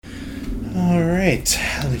All right,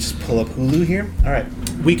 let me just pull up Hulu here. All right,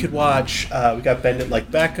 we could watch. We got Bend It Like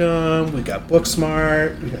Beckham. We got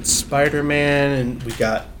Booksmart. We got Spider-Man, and we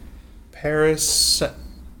got Paris.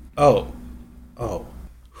 Oh,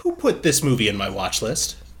 who put this movie in my watch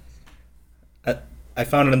list? I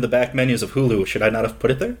found it in the back menus of Hulu. Should I not have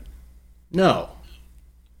put it there? No.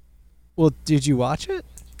 Well, did you watch it?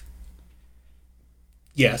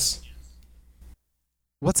 Yes.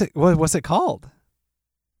 What's it called?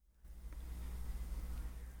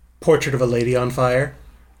 Portrait of a Lady on Fire.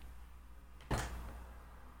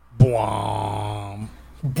 Bwom.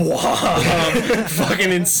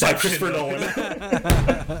 Fucking Inception. Christopher Nolan.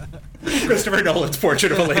 Christopher Nolan's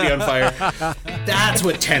Portrait of a Lady on Fire. That's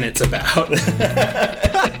what Tenet's about.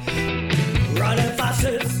 Running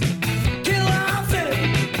fastest, kill outfit.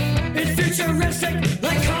 It's futuristic,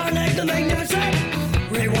 like Carnegie the Magnificent.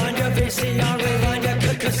 Rewind your VCR, rewind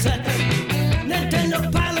your cassette.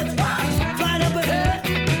 Nintendo pilots, flying up ahead.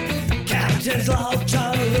 Captain's log,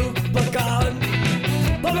 John Luke, Bogart.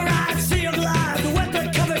 Bummer ride, sea of live, the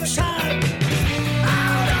weather covered shine.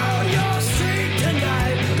 Out on your street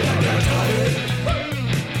tonight.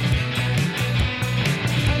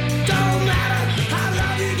 Don't matter how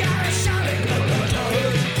loud you gotta shout it.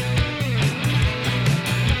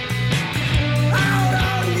 Out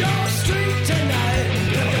on your street tonight.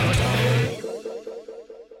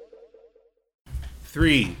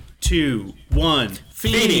 3, 2, 1.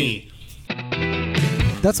 Feeny.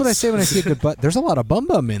 That's what I say when I see a good butt. There's a lot of bum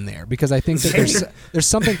bum in there because I think that there's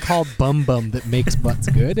something called bum bum that makes butts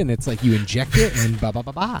good, and it's like you inject it and ba ba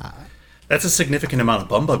ba ba. That's a significant amount of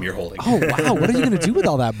bum bum you're holding. Oh wow! What are you going to do with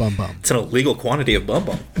all that bum bum? It's an illegal quantity of bum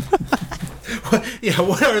bum.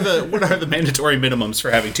 What are the mandatory minimums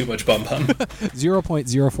for having too much bum bum?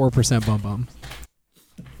 0.04% bum bum.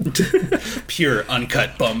 Pure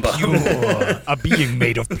uncut bum bum. A being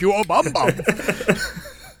made of pure bum bum.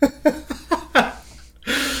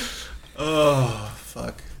 Oh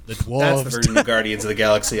fuck! The dwarves. That's the version of Guardians of the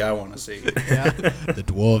Galaxy I want to see. Yeah. The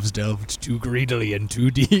dwarves delved too greedily and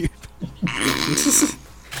too deep. Just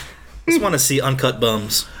want to see uncut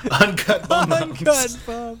bums. Uncut bum bums. Uncut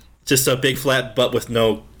bum. Just a big flat butt with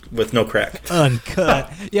no crack.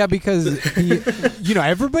 Uncut. Yeah, because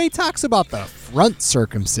everybody talks about the front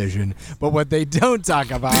circumcision, but what they don't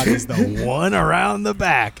talk about is the one around the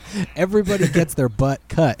back. Everybody gets their butt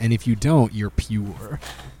cut, and if you don't, you're pure.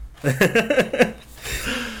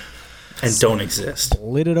 And don't exist.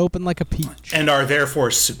 Split it open like a peach. And are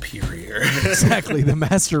therefore superior. Exactly. The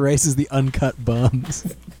master race is the uncut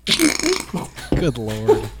bums. Good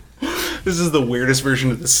lord. This is the weirdest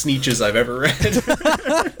version of the Sneetches I've ever read.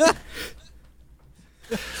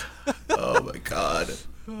 Oh my god.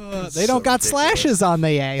 They don't got slashes on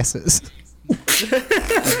their asses.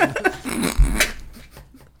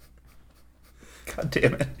 God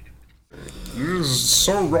damn it. This is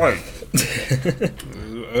so right.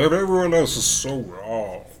 And everyone else is so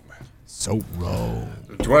wrong. So wrong.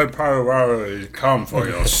 The Dwight Powell is come for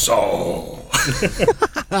your soul.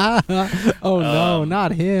 Oh no,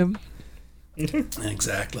 not him.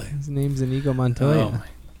 Exactly. His name's Inigo Montoya.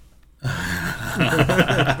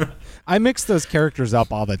 Oh I mix those characters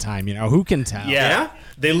up all the time, who can tell? Yeah?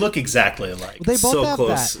 They look exactly alike. Well, they both So have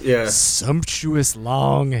close, that yeah. sumptuous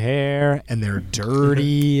long hair, and they're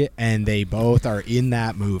dirty, and they both are in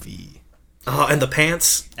that movie. Oh, and the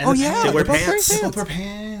pants. Oh, yeah. They wear they're both wearing pants. Silver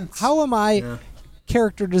pants. How am I,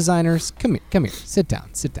 character designers, come here, sit down.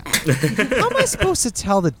 How am I supposed to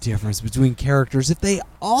tell the difference between characters if they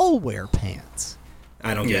all wear pants?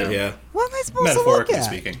 I don't get it, yeah. What am I supposed to look Metaphorically at?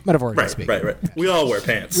 speaking. Metaphorically speaking. Right. We all wear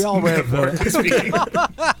pants. We all wear Speaking.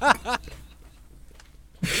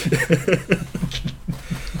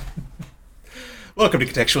 Welcome to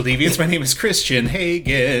Contextual Deviance. My name is Christian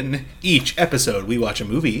Hagen. Each episode, we watch a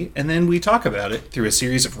movie, and then we talk about it through a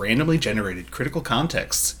series of randomly generated critical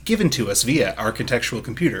contexts given to us via our contextual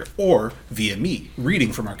computer, or via me,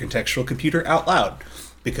 reading from our contextual computer out loud,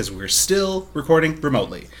 because we're still recording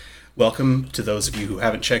remotely. Welcome to those of you who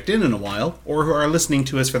haven't checked in a while, or who are listening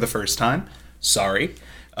to us for the first time. Sorry.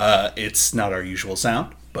 It's not our usual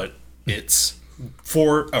sound, but it's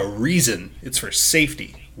for a reason. It's for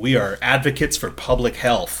safety. We are advocates for public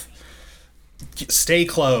health. Stay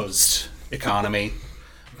closed, economy.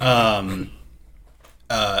 But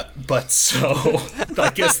so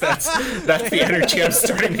I guess that's the energy I'm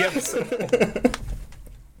starting the episode.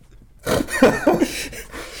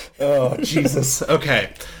 Oh Jesus.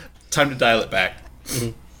 Okay, time to dial it back.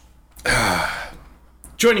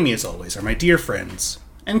 Joining me as always are my dear friends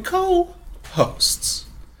and co-hosts,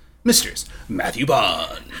 Misters Matthew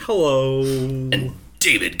Bond Hello. and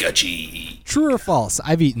David Gucci. True or false?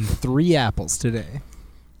 I've eaten 3 apples today.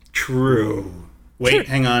 True. Wait,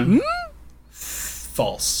 hang on.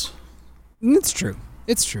 False. It's true.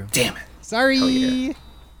 It's true. Damn it. Sorry.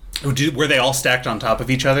 Oh, were they all stacked on top of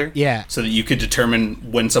each other? Yeah. So that you could determine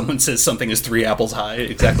when someone says something is 3 apples high,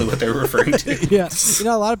 exactly what they're referring to. Yeah. You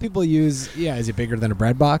know, a lot of people use, is it bigger than a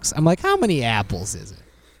bread box? I'm like, how many apples is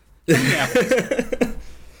it?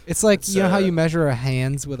 It's like, you know how you measure a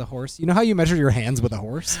hands with a horse? You know how you measure your hands with a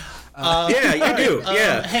horse? Yeah, you do.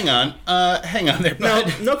 Yeah. Hang on there, No,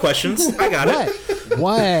 bud. no questions. I got it.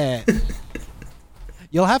 What?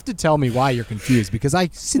 You'll have to tell me why you're confused, because I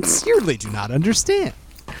sincerely do not understand.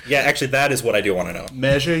 Yeah, actually, that is what I do want to know.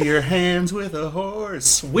 Measure your hands with a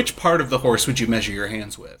horse. Which part of the horse would you measure your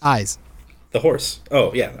hands with? Eyes. The horse.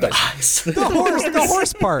 Oh, yeah. Eyes. The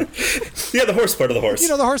horse part. Yeah, the horse part of the horse. You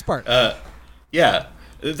know, the horse part. Yeah.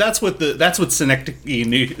 That's what Synecdoche,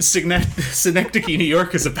 New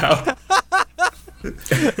York is about.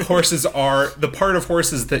 Horses are the part of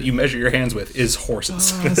horses that you measure your hands with is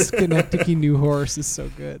horses. Oh, Synecdoche New Horse is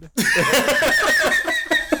so good.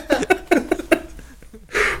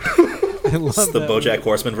 I love It's the that. BoJack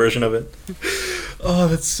Horseman version of it. Oh,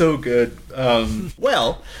 that's so good.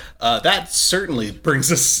 That certainly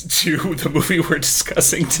brings us to the movie we're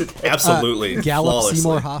discussing today. Absolutely. Gallop Flawlessly.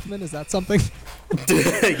 Seymour Hoffman, is that something?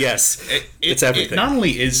 Yes. It's everything. It not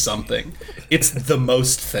only is something, it's the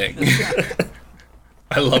most thing.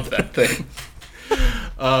 I love that thing.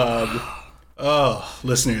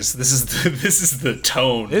 Listeners, this is the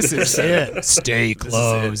tone. This is it. Stay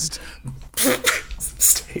closed.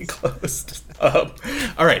 Stay closed.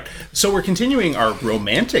 All right, so we're continuing our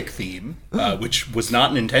romantic theme, which was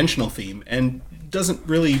not an intentional theme, and doesn't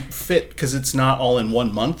really fit because it's not all in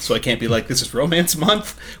one month, so I can't be like, this is romance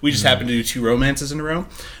month. We just happen to do 2 romances in a row.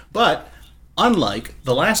 But unlike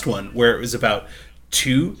the last one, where it was about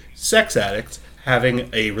 2 sex addicts having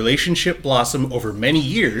a relationship blossom over many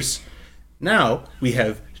years, now we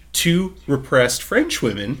have 2 repressed French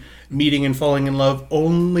women meeting and falling in love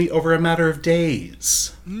only over a matter of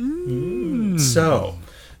days. So,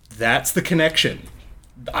 that's the connection.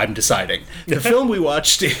 I'm deciding. The film we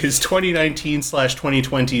watched is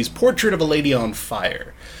 2019/2020's Portrait of a Lady on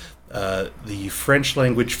Fire. The French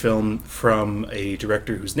language film from a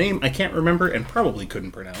director whose name I can't remember and probably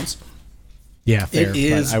couldn't pronounce. Yeah, fair. It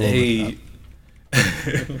is but I will look it a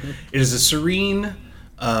it is a serene,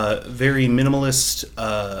 very minimalist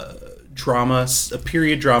drama, a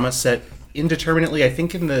period drama set indeterminately. I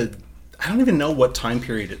think I don't even know what time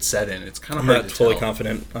period it's set in. It's kind of I'm hard not to fully tell.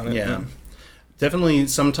 confident on it. Yeah, definitely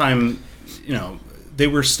sometime. They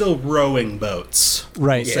were still rowing boats. up.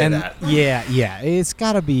 Right. We'll say And that. yeah. It's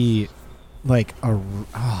got to be like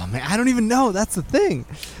oh man, I don't even know. That's the thing.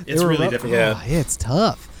 They It's were really ro- difficult. Oh, yeah, it's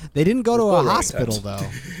tough. They didn't go to a boat rowing hospital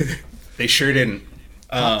times. though. They sure didn't.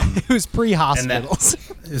 It was pre-hospitals.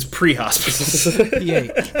 It was pre-hospital.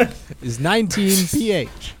 pH. It was 19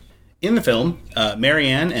 pH. In the film,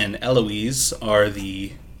 Marianne and Eloise are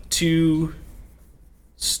the 2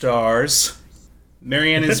 stars.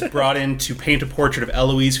 Marianne is brought in to paint a portrait of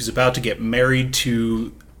Eloise, who's about to get married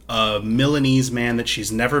to a Milanese man that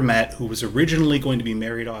she's never met, who was originally going to be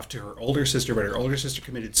married off to her older sister, but her older sister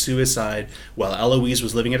committed suicide while Eloise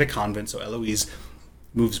was living at a convent, so Eloise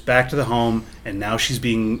moves back to the home, and now she's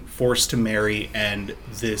being forced to marry, and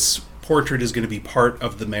this portrait is going to be part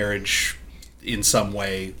of the marriage in some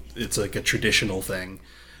way. It's like a traditional thing.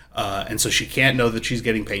 And so she can't know that she's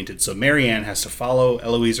getting painted. So Marianne has to follow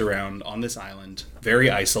Eloise around on this island, very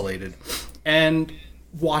isolated, and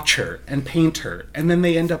watch her and paint her. And then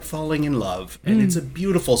they end up falling in love. And it's a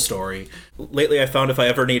beautiful story. Lately, I found if I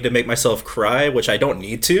ever need to make myself cry, which I don't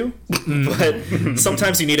need to, but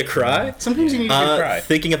sometimes you need to cry. Sometimes you need to cry.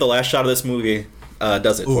 Thinking of the last shot of this movie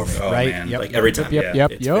does it for me. Oh, right? man. Yep. Like every time.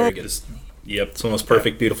 Yep. It's very good. Yep. It's the most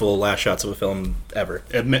perfect, beautiful last shots of a film ever.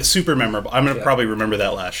 Super memorable. I'm going to probably remember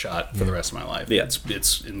that last shot for the rest of my life. Yeah.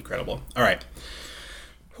 It's incredible. All right.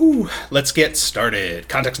 Whew. Let's get started.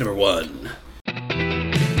 Context number 1.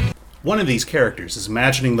 One of these characters is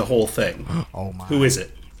imagining the whole thing. Oh my. Who is it?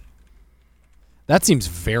 That seems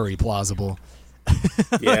very plausible.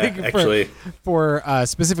 Yeah, actually. For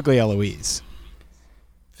specifically Eloise.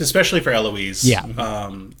 Especially for Eloise. Yeah.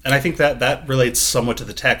 And I think that relates somewhat to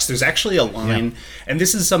the text. There's actually a line, and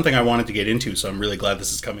this is something I wanted to get into, so I'm really glad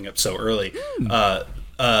this is coming up so early. I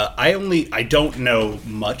don't know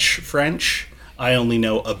much French. I only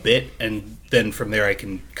know a bit, and then from there I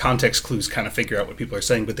can context clues kind of figure out what people are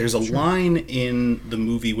saying. But there's a line in the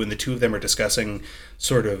movie when the two of them are discussing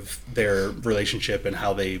sort of their relationship and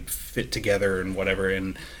how they fit together and whatever.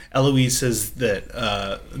 And Eloise says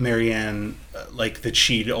that Marianne, like that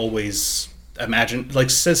she'd always imagined, like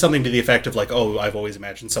says something to the effect of like, "Oh, I've always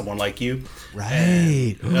imagined someone like you."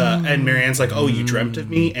 Right. And Marianne's like, "Oh, you dreamt of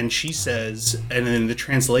me?" And she says, and in the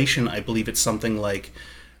translation, I believe it's something like,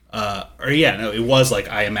 it was like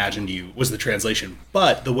 "I imagined you" was the translation.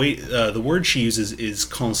 But the way the word she uses is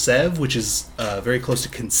concevoir, which is very close to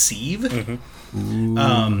conceive.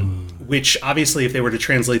 Which obviously, if they were to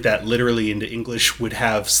translate that literally into English, would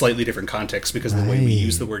have slightly different context because of the way we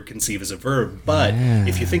use the word conceive as a verb. But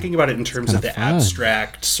if you're thinking about it in terms of the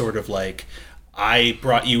abstract sort of like, I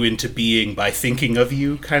brought you into being by thinking of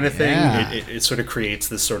you kind of thing, it sort of creates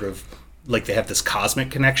this sort of, like they have this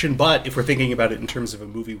cosmic connection. But if we're thinking about it in terms of a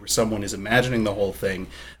movie where someone is imagining the whole thing,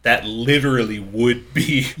 that literally would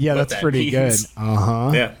be Yeah, what that's that pretty means. good.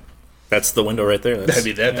 Uh-huh. Yeah. That's the window right there.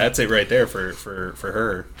 That's it right there for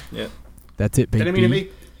her. Yeah. That's it, baby. And I mean,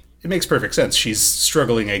 it makes perfect sense. She's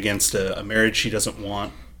struggling against a marriage she doesn't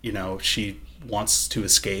want. She wants to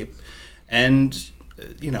escape. And,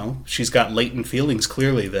 she's got latent feelings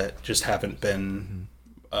clearly that just haven't been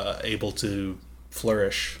able to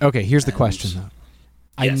flourish. Okay, here's the question, though.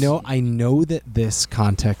 Yes. I know that this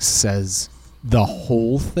context says the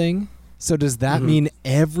whole thing. So does that mean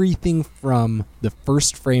everything from the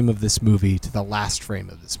first frame of this movie to the last frame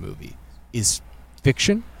of this movie is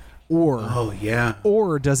fiction?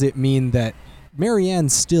 Or does it mean that Marianne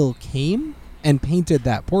still came and painted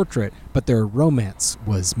that portrait, but their romance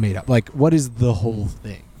was made up? Like, what is the whole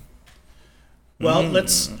thing? Well,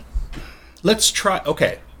 let's try.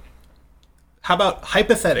 Okay. How about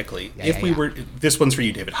hypothetically, if we were, this one's for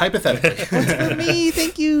you, David. Hypothetically, For me,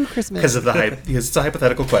 thank you, Christmas. because it's a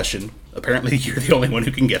hypothetical question. Apparently, you're the only one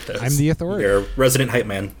who can get those. I'm the authority. You're a resident hype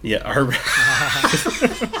man. Yeah,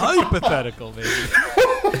 Hypothetical, baby.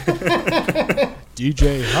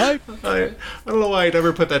 DJ Hype. I don't know why I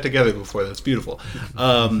never put that together before. That's beautiful.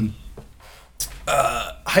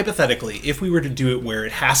 Hypothetically, if we were to do it where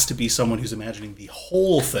it has to be someone who's imagining the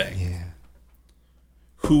whole thing,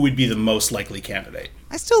 who would be the most likely candidate?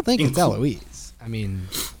 I still think it's Eloise. I mean,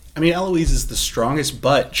 Eloise is the strongest,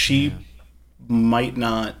 but she might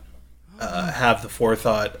not have the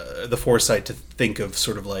foresight to think of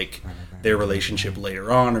sort of like their relationship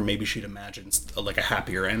later on, or maybe she'd imagine like a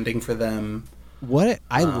happier ending for them. what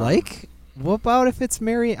about if it's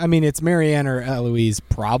Mary? I mean, it's Marianne or Eloise,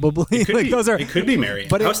 probably. It could, It could be Marianne.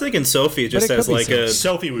 But I was thinking Sophie just it as could be like a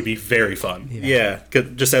Sophie would be very fun.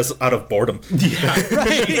 just as out of boredom.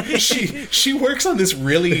 She works on this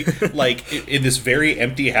really like in this very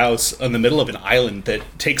empty house in the middle of an island that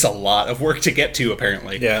takes a lot of work to get to.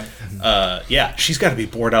 Apparently, she's got to be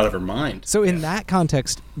bored out of her mind. So in that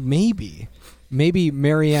context, maybe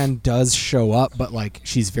Marianne does show up, but like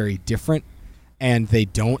she's very different, and they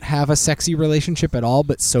don't have a sexy relationship at all.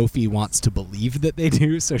 But Sophie wants to believe that they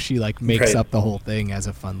do, so she like makes up the whole thing as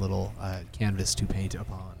a fun little canvas to paint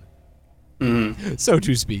upon, so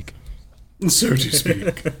to speak. So to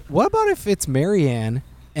speak. What about if it's Marianne,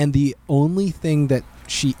 and the only thing that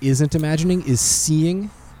she isn't imagining is seeing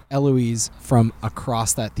Eloise from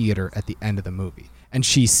across that theater at the end of the movie, and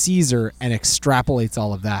she sees her and extrapolates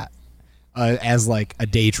all of that as like a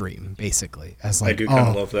daydream, basically. As like, I do kind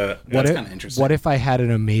of love that. That's kind of interesting. What if I had an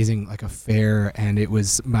amazing like affair, and it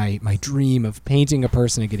was my dream of painting a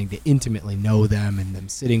person and getting to intimately know them, and them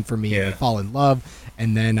sitting for me, and they fall in love,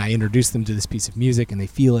 and then I introduce them to this piece of music, and they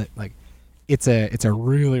feel it. Like, it's a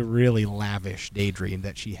really, really lavish daydream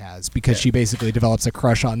that she has, because she basically develops a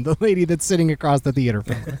crush on the lady that's sitting across the theater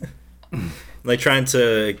from her. Like trying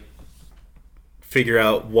to figure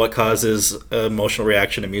out what causes an emotional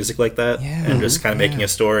reaction to music like that, and just kind of making a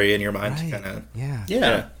story in your mind. Right. Kind of,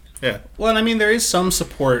 Yeah. Well, and I mean, there is some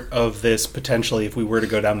support of this potentially if we were to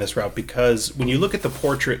go down this route, because when you look at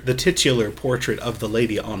the titular portrait of the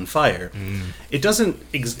lady on fire, it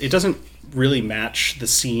doesn't really match the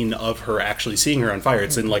scene of her actually seeing her on fire.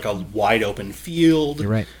 It's in like a wide open field. You're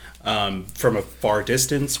right. From a far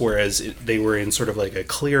distance, whereas they were in sort of like a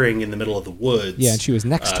clearing in the middle of the woods. Yeah, and she was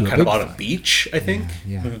next to a kind big of on a fire. beach, I think.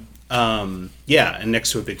 Yeah. And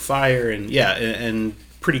next to a big fire, and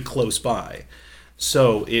pretty close by.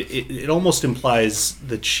 So it almost implies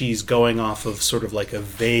that she's going off of sort of like a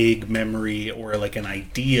vague memory or like an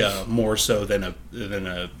idea more so than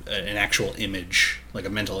an actual image, like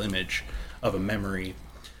a mental image of a memory.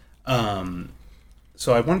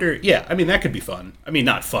 So I wonder, I mean, that could be fun. I mean,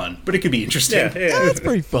 not fun, but it could be interesting. That's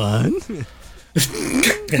pretty fun.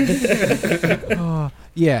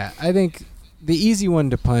 I think the easy one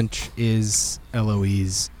to punch is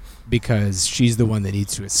Eloise because she's the one that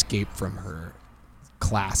needs to escape from her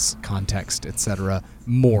class context, etc.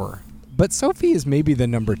 more. But Sophie is maybe the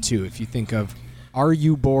number 2 if you think of, are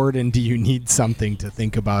you bored and do you need something to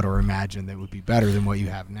think about or imagine that would be better than what you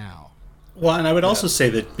have now? Well, and I would also say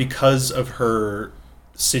that because of her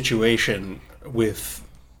situation with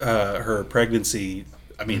her pregnancy,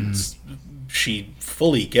 I mean, she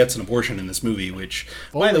fully gets an abortion in this movie, which,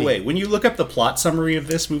 by the way, when you look up the plot summary of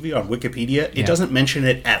this movie on Wikipedia, it doesn't mention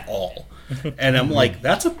it at all. And I'm like,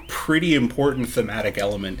 that's a pretty important thematic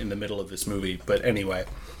element in the middle of this movie. But anyway,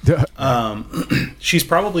 she's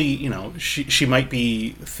probably, you know, she might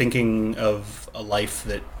be thinking of a life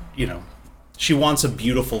that, you know, she wants a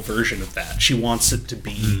beautiful version of that. She wants it to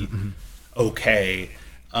be okay,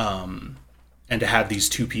 and to have these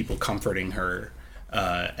two people comforting her,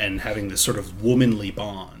 and having this sort of womanly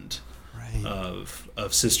bond of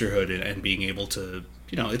sisterhood and being able to,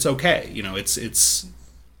 you know, it's okay. You know, it's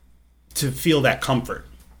to feel that comfort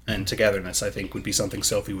and togetherness, I think, would be something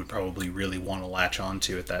Sophie would probably really want to latch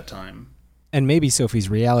onto at that time. And maybe Sophie's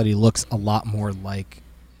reality looks a lot more like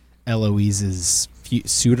Eloise's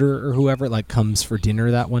suitor or whoever, like, comes for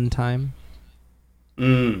dinner that one time.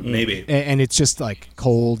 Maybe. And it's just like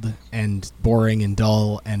cold and boring and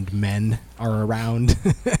dull and men are around.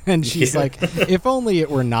 And she's like, if only it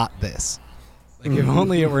were not this. Like, if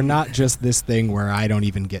only it were not just this thing where I don't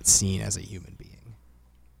even get seen as a human being.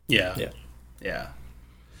 Yeah.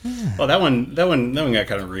 Well, that one got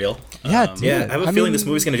kind of real. Yeah, it did. Yeah, I have a feeling this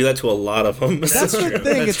movie's going to do that to a lot of them. That's the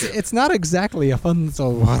thing. It's not exactly a fun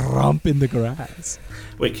romp in the grass.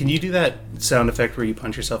 Wait, can you do that sound effect where you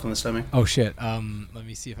punch yourself in the stomach? Oh shit. Let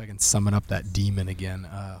me see if I can summon up that demon again.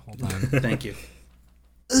 Hold on. Thank you.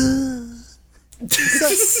 It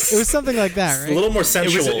was something like that, right? A little more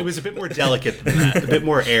sensual. It was a bit more delicate than that, a bit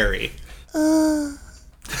more airy.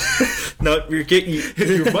 No,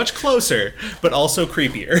 You're much closer, but also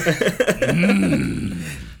creepier.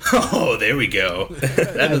 Oh, there we go.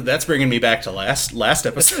 That's bringing me back to last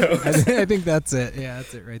episode. I think that's it. Yeah,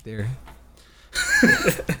 that's it right there.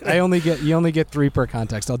 You only get 3 per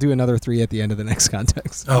context. I'll do another 3 at the end of the next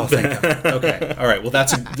context. Oh, thank God. Okay. All right. Well,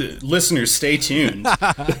 listeners, stay tuned.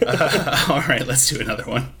 All right. Let's do another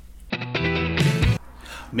one.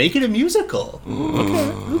 Make it a musical.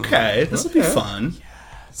 Okay. This will be fun.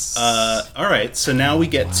 Yes. All right. So now we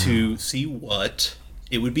get to see what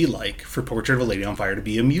it would be like for Portrait of a Lady on Fire to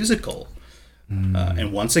be a musical.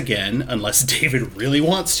 And once again, unless David really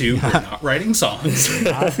wants to, we're not writing songs.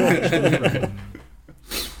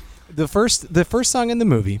 The first song in the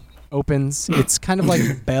movie opens. It's kind of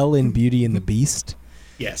like Belle in Beauty and the Beast.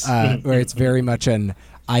 Yes. Where it's very much an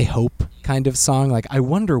I hope kind of song, like I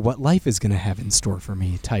wonder what life is going to have in store for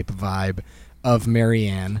me type vibe of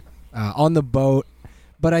Marianne on the boat.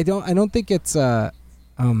 But I don't think it's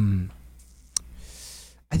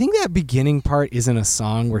I think that beginning part isn't a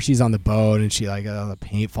song where she's on the boat and she like the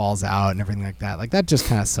paint falls out and everything like that. Like that just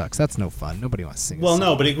kind of sucks. That's no fun. Nobody wants to sing. Well,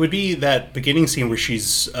 no, but it would be that beginning scene where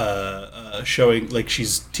she's showing, like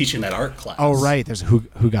she's teaching that art class. Oh, right. There's who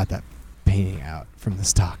got that painting out from the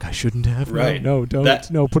stock. I shouldn't have. Right. No, don't.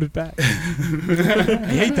 No, put it back. I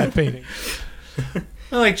hate that painting.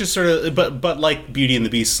 Like just sort of, but like Beauty and the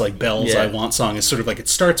Beast's like Belle's I Want song is sort of like it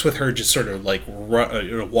starts with her just sort of like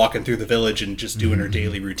walking through the village and just doing her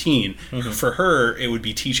daily routine. For her, it would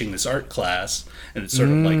be teaching this art class, and it's sort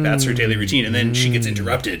of like that's her daily routine, and then she gets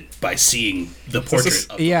interrupted by seeing the portrait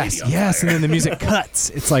of the lady on fire. And then the music cuts.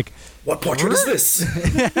 It's like, what portrait is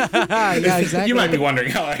this? yeah, exactly. You might be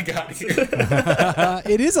wondering how I got here.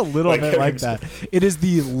 It is a little bit like that. It is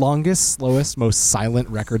the longest, slowest, most silent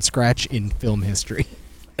record scratch in film history.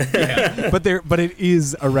 Yeah. But it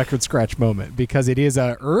is a record scratch moment because it is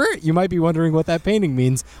you might be wondering what that painting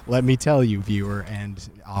means. Let me tell you, viewer, and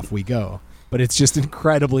off we go. But it's just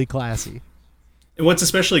incredibly classy. And what's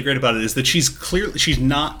especially great about it is that she's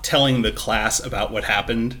not telling the class about what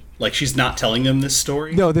happened. Like she's not telling them this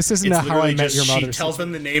story. No, this isn't How I Met Your Mother. She tells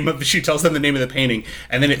them the name of the painting,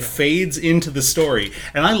 and then it fades into the story.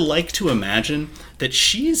 And I like to imagine that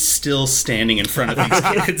she's still standing in front of these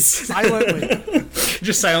kids, silently,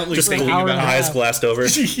 just thinking about eyes glassed over.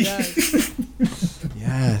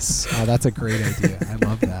 Yes. Oh, that's a great idea. I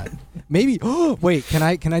love that. Maybe. Oh, wait. Can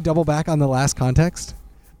I double back on the last context?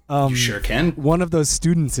 You sure can. One of those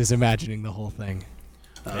students is imagining the whole thing.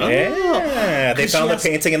 Yeah, they found the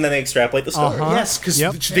painting and then they extrapolate the story. Yes, because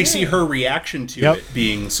they see her reaction to it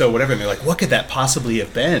being so whatever, and they're like, "What could that possibly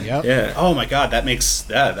have been?" Yep. Yeah. Oh my God, that makes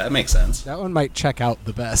sense. That one might check out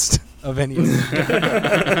the best. of any of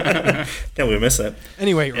them. Can't we miss that?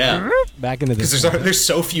 Anyway, Yeah. back into this. Because there's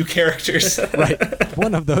so few characters. Right.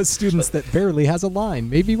 One of those students that barely has a line.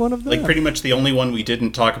 Maybe one of them. Like, pretty much the only one we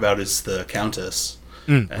didn't talk about is the Countess.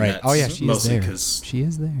 And right. Oh, yeah, she is mostly there. because She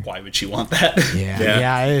is there. why would she want that?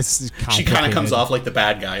 Yeah, it's She kind of comes complicated. off like the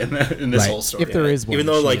bad guy in this Right. whole story. If there is one. Even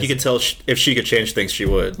though, she like, you is. could tell if she could change things, she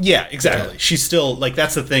would. Yeah, exactly. She's still, like,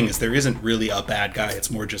 that's the thing, is there isn't really a bad guy. It's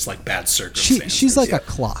more just, like, bad circumstances. She's like a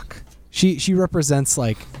clock. She represents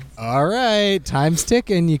like, all right, time's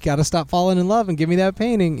ticking. You got to stop falling in love and give me that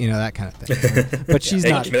painting. You know, that kind of thing. But she's Hey,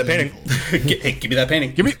 not. give me that painting. Hey, give me that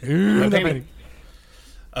painting. Give me that painting.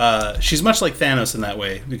 She's much like Thanos in that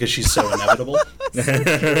way because she's so inevitable.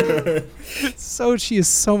 So she is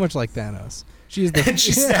so much like Thanos. She is the. And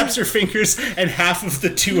she snaps her fingers, and half of the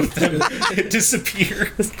two of them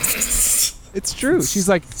disappear. It's true. She's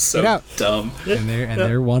like, So get out, dumb. and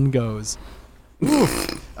there one goes.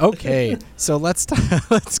 Oof. Okay, so let's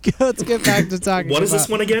get back to talking. What is about this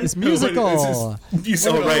one again? This musical.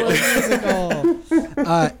 Musical. Oh, right.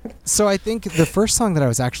 Musical. So I think the first song that I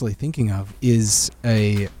was actually thinking of is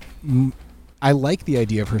I like the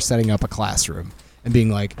idea of her setting up a classroom and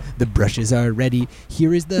being like, the brushes are ready.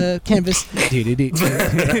 Here is the canvas.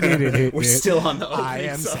 We're still on the opening I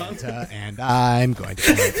am song. Santa and I'm going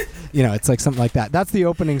to paint. You know, it's like something like that. That's the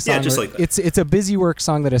opening song. Yeah, just where like that. It's a busy work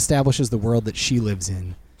song that establishes the world that she lives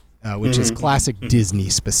in, which is classic Disney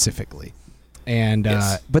specifically. And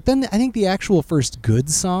Yes. but then I think the actual first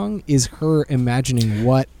good song is her imagining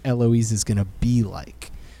what Eloise is going to be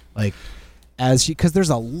like as she, because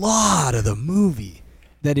there's a lot of the movie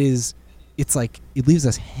that is, it's like it leaves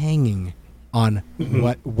us hanging on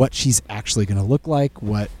what she's actually going to look like,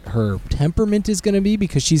 what her temperament is going to be,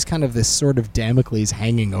 because she's kind of this sort of Damocles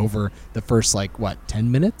hanging over the first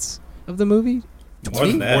 10 minutes of the movie. More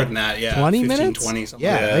than that. More than that, yeah. 20 15, minutes? 20, something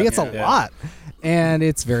Yeah, like I that. think it's a Yeah. lot. And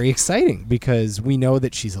it's very exciting because we know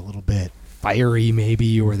that she's a little bit fiery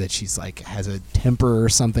maybe, or that she's has a temper or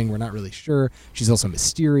something. We're not really sure. She's also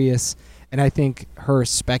mysterious. And I think her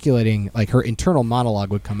speculating, her internal monologue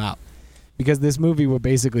would come out. Because this movie would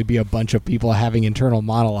basically be a bunch of people having internal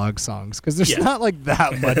monologue songs. Because there's not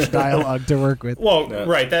that much dialogue to work with. Well, No.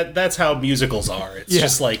 right. That's how musicals are. It's Yeah.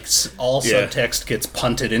 just all Yeah. subtext gets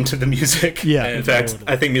punted into the music. Yeah. In fact,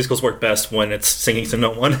 I think musicals work best when it's singing to no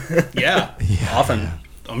one Yeah. Often.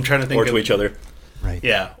 I'm trying to think or of to each other. Right.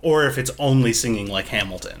 Yeah. Or if it's only singing like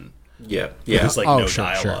Hamilton. Yeah, yeah. It's no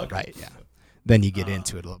dialogue. Right, yeah. Then you get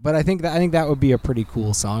into it a little. But I think that would be a pretty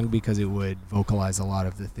cool song because it would vocalize a lot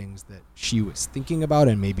of the things that she was thinking about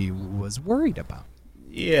and maybe was worried about.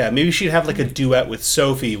 Yeah. Maybe she'd have a duet with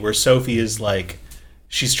Sophie where Sophie is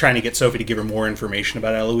she's trying to get Sophie to give her more information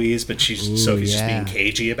about Eloise, but Sophie's just yeah. being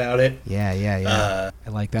cagey about it. Yeah. I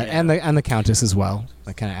like that. yeah. And the Countess as well.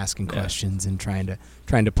 Kind of asking questions and trying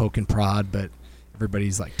to poke and prod, but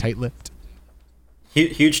everybody's tight-lipped.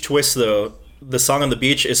 Huge twist, though. The song on the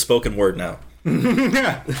beach is spoken word now.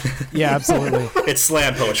 Yeah, absolutely. It's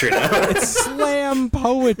slam poetry now. It's slam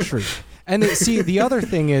poetry. And see, the other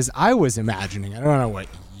thing is, I was imagining, I don't know what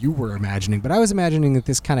you were imagining, but I was imagining that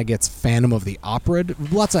this kind of gets Phantom of the Opera,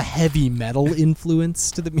 lots of heavy metal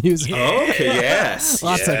influence to the music. Okay, yes.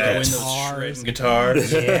 Lots of yes. guitars. Guitar.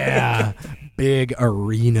 Yeah. Big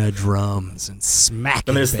arena drums and smacking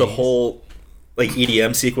Then there's the bass. whole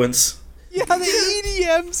EDM sequence Yeah, the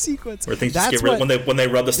EDM sequence. where things That's just get rid when they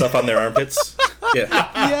rub the stuff on their armpits. Yeah.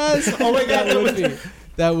 Yes. Oh my god, that would be.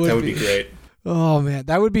 That would be great. Oh man,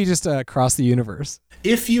 that would be just across the universe.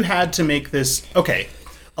 If you had to make this, okay,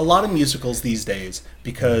 a lot of musicals these days,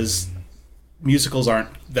 because musicals aren't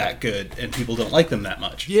that good and people don't like them that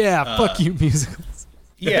much. Yeah, fuck you, musicals.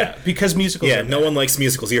 Yeah, because musicals. Yeah, are no one likes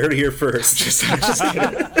musicals. You heard it here first.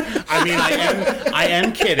 I mean, I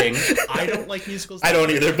am kidding. I don't like musicals. I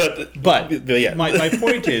don't either, but yeah. My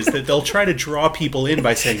point is that they'll try to draw people in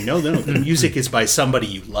by saying, no, the music is by somebody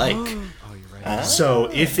you like. Oh, you're right. So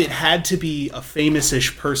if it had to be a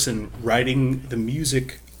famous-ish person writing the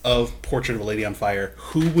music of Portrait of a Lady on Fire,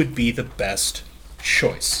 who would be the best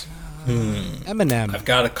choice? Eminem. I've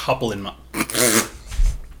got a couple in mind.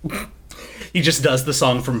 He just does the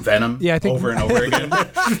song from Venom Yeah, I think- over and over again.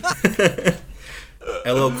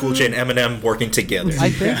 LL Cool J and Eminem working together. I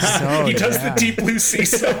think so. He does yeah. the Deep Blue Sea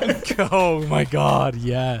song. Oh my god,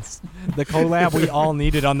 yes. The collab we all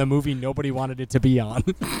needed on the movie nobody wanted it to be on.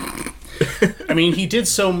 I mean, he did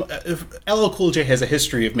so. LL Cool J has a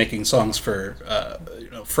history of making songs for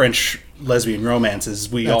French lesbian romances.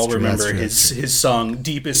 We That's all true, remember that's his song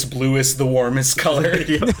 "Deepest Bluest, the Warmest Color."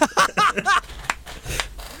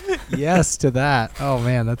 Yes to that. Oh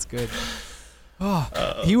man, that's good.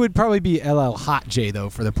 He would probably be LL Hot J, though,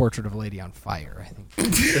 for the Portrait of a Lady on Fire, I think.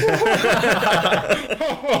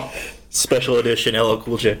 Special edition LL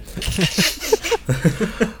Cool J.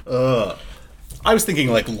 I was thinking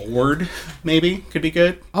like Lord, maybe could be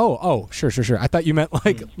good. Oh, sure. I thought you meant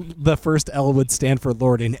like the first L would stand for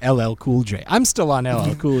Lord in LL Cool J. I'm still on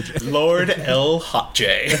LL Cool J. Lord L. Hot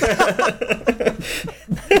J.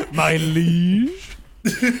 My liege.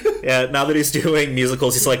 Yeah, now that he's doing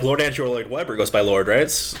musicals, he's like Lord Andrew Lloyd Webber goes by Lord, right?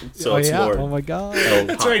 So it's Lord. Oh my god.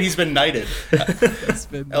 That's right. He's been knighted.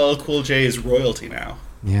 LL Cool J is royalty now.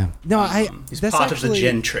 Yeah. No, He's that's part of the actually-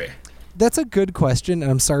 gentry. That's a good question,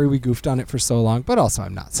 and I'm sorry we goofed on it for so long, but also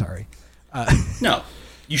I'm not sorry. No,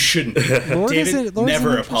 you shouldn't. Lord David, Lord's an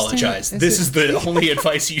never interesting- apologize. This is the only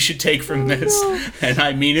advice you should take from this, and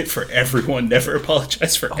I mean it for everyone. Never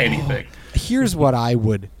apologize for anything. Here's what I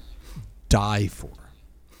would die for.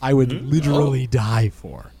 I would literally die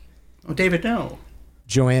for. Oh, David, no.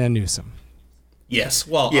 Joanna Newsom. Yes.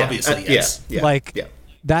 Well, Yeah, obviously, yes. Yeah. Like yeah.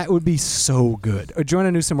 that would be so good. Or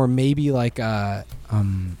Joanna Newsom, or maybe like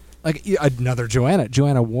another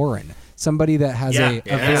Joanna Warren, somebody that has a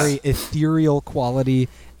very ethereal quality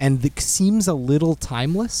and that seems a little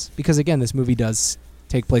timeless. Because again, this movie does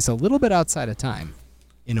take place a little bit outside of time,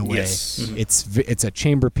 in a way. Yes. It's a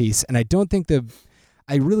chamber piece, and I don't think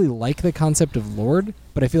I really like the concept of Lord,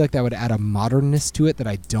 but I feel like that would add a modernness to it that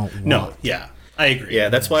I don't want. No, yeah. I agree. Yeah,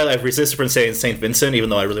 that's why I've resisted from saying St. Vincent, even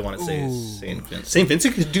though I really want to say St. Vincent. St.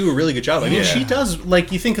 Vincent could do a really good job. I mean, Yeah. she does,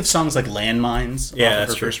 like, you think of songs like Landmines Yeah, off of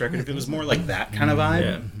that's her true. first record. If it was more like that kind of vibe.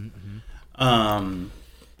 Yeah.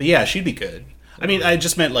 But yeah, she'd be good. I mean, I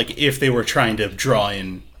just meant, like, if they were trying to draw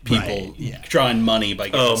in people, draw in money by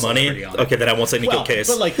getting Oh, a money? celebrity on it. Okay, then I won't say Nico Well, Case.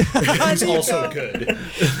 but, like, who's also good.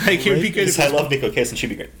 Like, it would be good if I love Nico Case, and she'd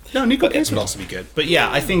be great. No, Nico Case would also be good. But yeah,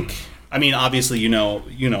 I think. I mean, obviously, you know,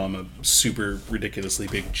 I'm a super ridiculously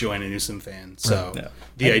big Joanna Newsom fan. So Yeah.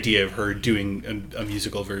 the idea of her doing a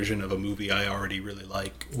musical version of a movie I already really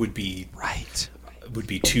like would be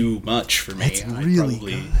too much for me. It's really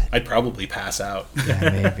good. I'd probably pass out. Yeah,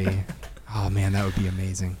 maybe. Oh man, that would be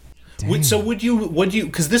amazing. So would you?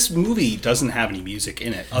 Because this movie doesn't have any music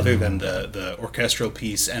in it other than the orchestral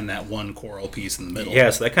piece and that one choral piece in the middle. Yeah,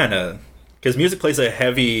 so that kind of... Because music plays a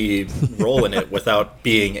heavy role in it without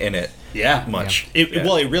being in it much.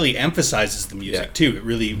 Well, it really emphasizes the music Yeah. too. It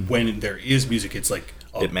really, when there is music, it's like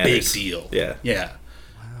a It matters. big deal. Yeah. Yeah.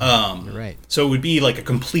 You're right. So it would be like a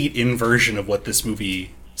complete inversion of what this movie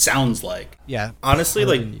sounds like. Yeah. Honestly,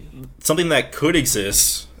 like, something that could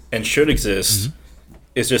exist and should exist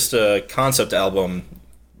is just a concept album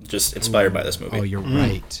just inspired by this movie. Oh, you're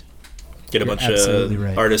right. Get a you're bunch absolutely of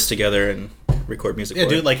right. artists together and record music Yeah, for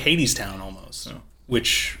do it. it like Hadestown almost,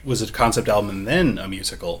 which was a concept album and then a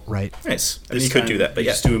musical. Right. Nice. I mean, This you could time do that, but you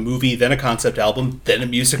yeah. just do a movie, then a concept album, then a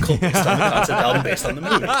musical based on the concept album based on the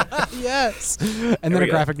movie. Yes. And then we a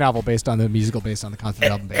go. graffic novel based on the musical based on the concept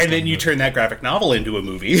album. Based And on then the you movie. turn that graphic novel into a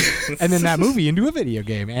movie. And then that movie into a video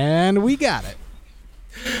game, and we got it.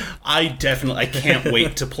 I can't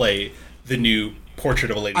wait to play the new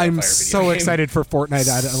Portrait of a Lady on I'm Fire so video game. excited for Fortnite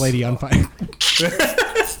at A Lady on Fire.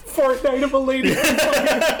 Fortnite of a Lady on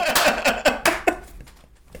Fire.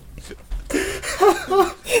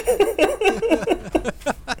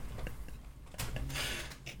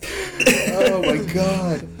 Oh my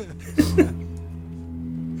god.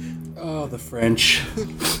 Oh, the French.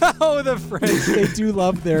 Oh, the French. They do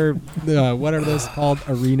love their, what are those called?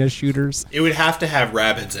 Arena shooters? It would have to have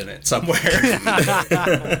rabbits in it somewhere.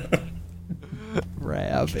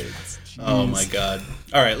 Rabbits. Oh my god.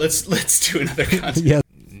 All right, let's do another concept. Yeah,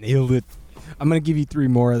 nailed it. I'm going to give you 3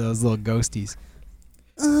 more of those little ghosties.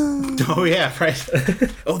 Oh yeah, right.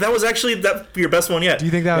 Oh, that was actually your best one yet. Do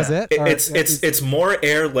you think that was it? Or- It's more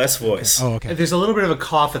air, less voice. Oh, okay. There's a little bit of a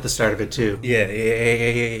cough at the start of it too. Yeah.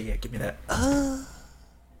 Give me that.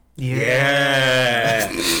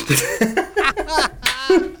 Yeah.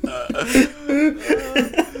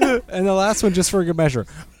 And the last one, just for a good measure.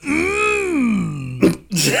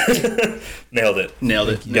 Nailed it.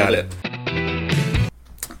 Got it.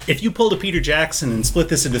 If you pulled a Peter Jackson and split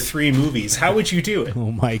this into 3 movies, how would you do it?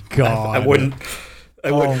 Oh my god. I wouldn't.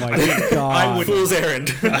 Oh my god. I would. Fool's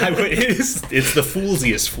errand. It's the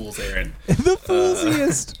foolsiest fool's errand. The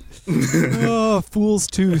foolsiest. Oh, fools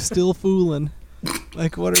too, still fooling.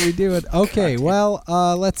 Like, what are we doing? Okay, well,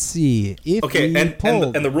 let's see. If Okay, we and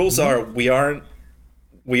pulled, the rules are we aren't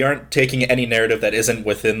taking any narrative that isn't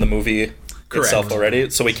within the movie itself already.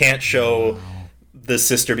 So we can't show the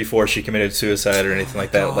sister before she committed suicide or anything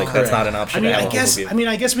like that. Like, that's not an option. I to have in the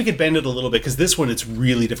movie. guess we could bend it a little bit because this one it's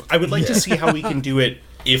really difficult. I would like to see how we can do it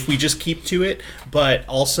if we just keep to it. But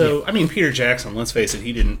also, I mean, Peter Jackson, let's face it,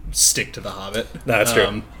 he didn't stick to The Hobbit. No, that's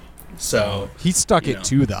true. So He stuck it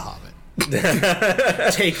to The Hobbit.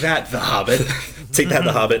 take that, The Hobbit. Take that,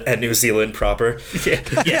 The Hobbit, and New Zealand proper. Yeah.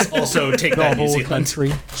 Yes, also take The that, New whole Zealand.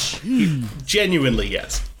 country. Genuinely,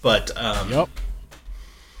 yes. But, Yep.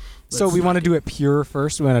 So we want to do it pure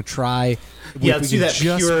first. We want to try. yeah, let's do that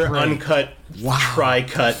pure, uncut,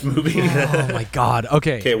 tri-cut movie. Oh my God.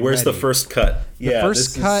 Okay. Okay, where's the ready. first cut? The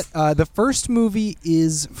first cut. The first movie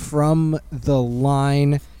is from the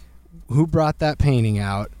line, "Who brought that painting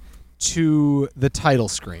out?" to the title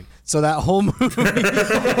screen. So that whole movie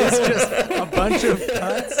is just a bunch of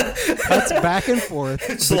cuts back and forth.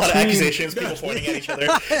 Just a lot of accusations, people pointing at each other.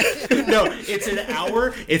 No, it's an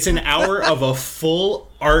hour. It's an hour of a full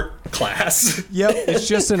art class. Yep, it's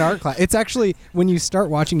just an art class. It's actually, when you start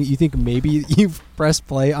watching it, you think maybe you've pressed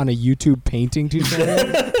play on a YouTube painting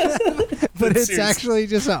tutorial, but it's actually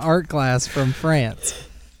just an art class from France.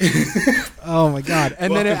 Oh my God.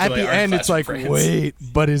 And then Welcome at to the my art end, class it's like, from France. wait,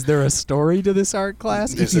 but is there a story to this art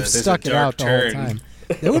class? If you've stuck it out the whole time.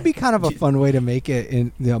 That would be kind of a fun way to make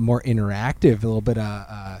it more interactive, a little bit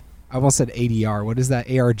I almost said ADR. What is that?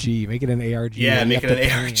 ARG. Make it an ARG. Yeah, You make have it an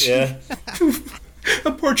to ARG. paint. Yeah.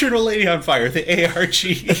 A Portrait of a Lady on Fire, the ARG.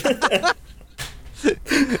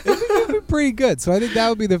 Pretty good. So I think that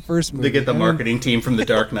would be the first movie. They get the And then- marketing team from The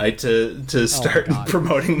Dark Knight to start God.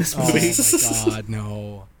 promoting this Oh movie. my God,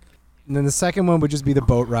 no. And then the second one would just be the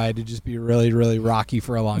boat ride. It'd just be really, really rocky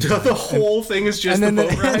for a long time. The whole thing is just and the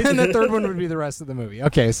then boat ride. and then the third one would be the rest of the movie.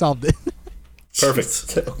 Okay, solved it.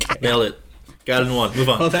 Perfect. Okay. Nailed it. Got it in one. Move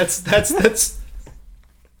on. Well, that's.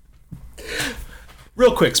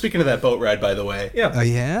 Real quick, speaking of that boat ride, by the way, Yeah. Oh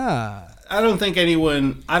yeah. I don't think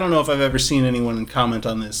anyone. I don't know if I've ever seen anyone comment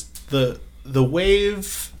on this. The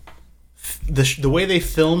wave, the way they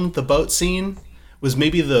filmed the boat scene was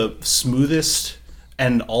maybe the smoothest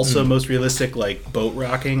and also most realistic like boat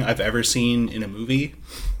rocking I've ever seen in a movie.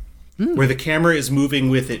 Where the camera is moving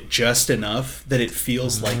with it just enough that it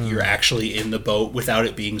feels like you're actually in the boat without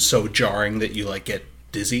it being so jarring that you like get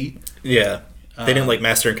dizzy. Yeah. They didn't like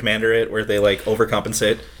Master and Commander it, where they like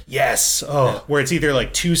overcompensate. Yes. Oh, where it's either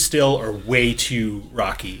like too still or way too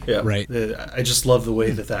rocky. Yeah. Right. I just love the way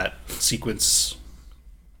that sequence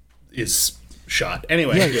is shot.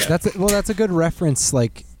 Anyway, Yeah, that's a good reference.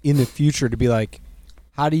 Like in the future, to be like,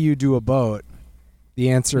 how do you do a boat? The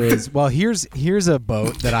answer is, well, here's a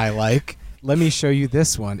boat that I like. Let me show you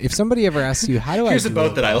this one. If somebody ever asks you, how do here's I a do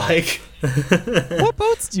boat that I like. what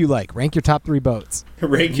boats do you like? Rank your top 3 boats.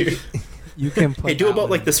 Rank your. You can put Hey, do a that boat one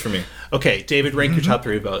like in. this for me. Okay, David, rank your top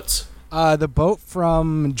 3 boats. The boat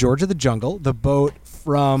from George of the Jungle, the boat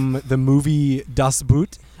from the movie Das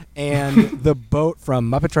Boot, and the boat from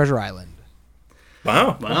Muppet Treasure Island.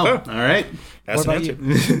 Wow. Wow. Okay. All right. That's What an about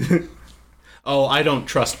answer. Oh, I don't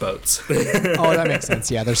trust boats. Oh, that makes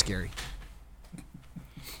sense. Yeah, they're scary.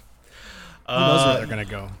 Who knows where they're gonna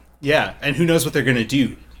go? Yeah, and who knows what they're gonna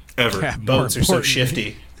do? Ever. Yeah. Boats More are so importantly.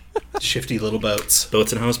 shifty. Shifty little boats.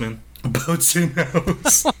 Boats and hose, man. Boats who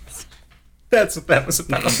knows. That's what that was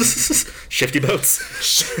about. Shifty boats.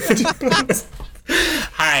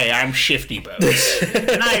 Hi, I'm Shifty Boats,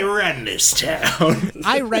 and I run this town.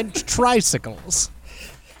 I rent tricycles.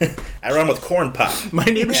 I run with corn pop. My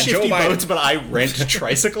name is Joe Shifty Biden. Boats, but I rent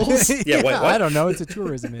tricycles. Yeah, wait, what? I don't know. It's a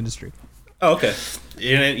tourism industry. Oh, okay.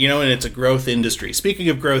 You know, and it's a growth industry. Speaking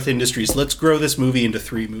of growth industries, let's grow this movie into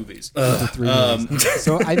 3 movies. Into 3 movies.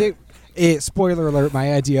 So I think, spoiler alert,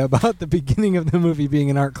 my idea about the beginning of the movie being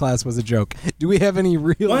an art class was a joke. Do we have any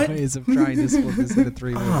real What? ways of trying to split this into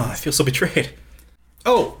 3 movies? Oh, I feel so betrayed.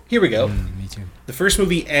 Oh, here we go. Me too. The first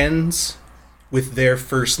movie ends with their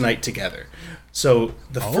first night together. So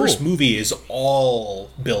the first movie is all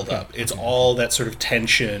build up. It's all that sort of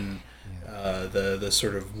tension, the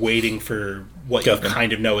sort of waiting for what Guffman. you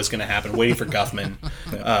kind of know is going to happen, waiting for Guffman.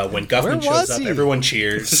 When Guffman Where shows was up, he? everyone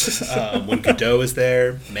cheers. When Godot is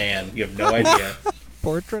there, man, you have no idea.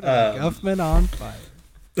 Portrait of Guffman on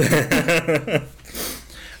fire.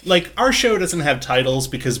 Like, our show doesn't have titles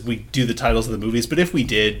because we do the titles of the movies, but if we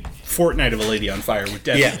did, Fortnight of a Lady on Fire would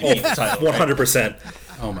Yeah, definitely be the title. right? 100%.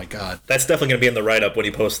 Oh my god. That's definitely going to be in the write-up when he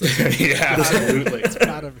posts this. Yeah, absolutely.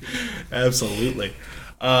 Gotta be. Absolutely.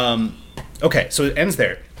 Okay, so it ends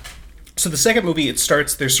there. So the second movie, it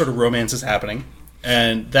starts, there's sort of romances happening,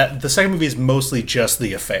 and that the second movie is mostly just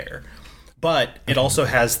the affair. But it also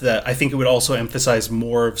has I think it would also emphasize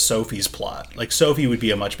more of Sophie's plot. Like, Sophie would be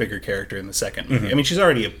a much bigger character in the second movie. I mean, she's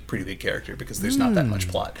already a pretty big character because there's not that much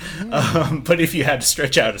plot. But if you had to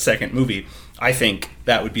stretch out a second movie, I think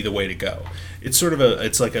that would be the way to go. It's sort of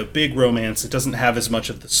it's like a big romance. It doesn't have as much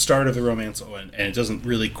of the start of the romance, and it doesn't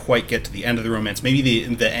really quite get to the end of the romance. Maybe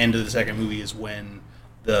the end of the second movie is when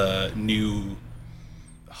the new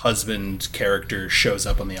husband character shows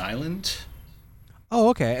up on the island. Oh,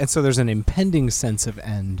 okay. And so there's an impending sense of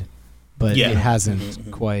end, but it hasn't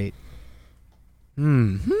quite.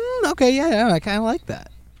 Okay, yeah, I kind of like that.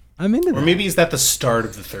 I'm into that. Or maybe is that the start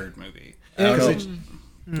of the third movie? I don't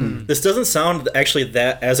know. This doesn't sound actually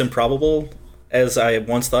that as improbable as I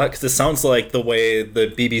once thought, because this sounds like the way the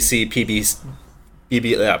BBC,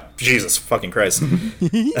 Jesus fucking Christ. Sorry,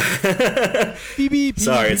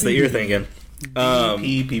 it's the ear thing again.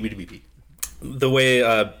 BP. The way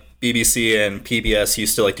BBC and PBS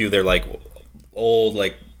used to like do their like old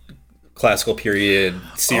like classical period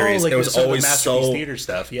series. Like it was always so theater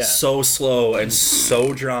stuff. Yeah, so slow and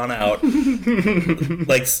so drawn out.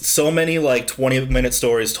 Like so many like 20-minute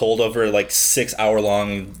stories told over like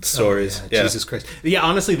 6-hour-long stories. Yeah. Jesus Christ. Yeah,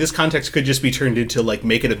 honestly, this context could just be turned into like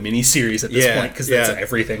make it a mini series at this point because that's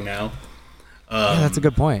everything now. Yeah, that's a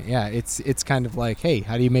good point. Yeah, it's kind of like, hey,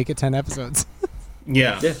 how do you make it 10 episodes?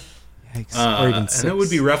 Yeah. Yikes. Or even 6. And that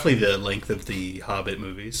would be roughly the length of the Hobbit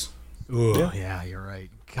movies. Ooh, yeah, you're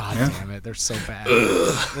right. God damn it, they're so bad.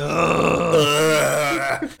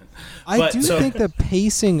 I think the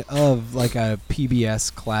pacing of like a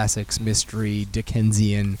PBS Classics mystery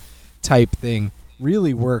Dickensian type thing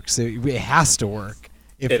really works. It has to work.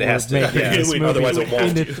 If it has to. Otherwise it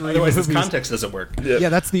won't. Otherwise this context doesn't work. Yeah,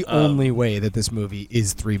 that's the only way that this movie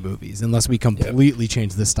is 3 movies, unless we completely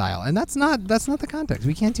change the style. And that's not the context.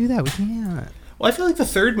 We can't do that. We can't. Well, I feel like the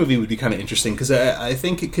third movie would be kind of interesting because I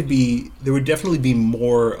think it could be. There would definitely be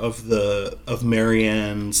more of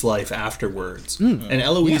Marianne's life afterwards, and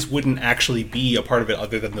Eloise wouldn't actually be a part of it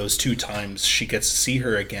other than those 2 times she gets to see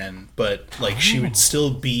her again. But like she would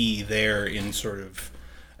still be there in sort of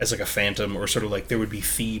as like a phantom, or sort of like there would be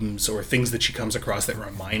themes or things that she comes across that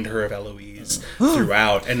remind her of Eloise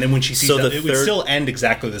throughout. And then when she sees it would still end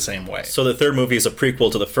exactly the same way. So the third movie is a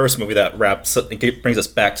prequel to the first movie that brings us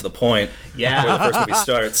back to the point where the first movie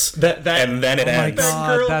starts. And then it ends.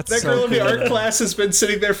 God, that girl in the art class has been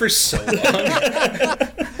sitting there for so long.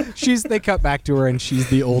 They cut back to her and she's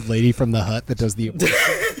the old lady from the hut that does the abortion.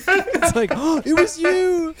 It's like, oh, it was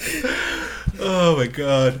you. Oh my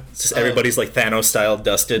god. It's just everybody's like Thanos style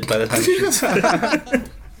dusted by the time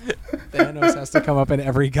Thanos has to come up in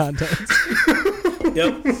every context.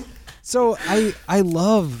 Yep. So I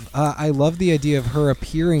love the idea of her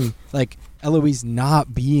appearing, like Eloise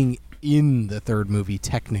not being in the third movie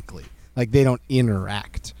technically. Like they don't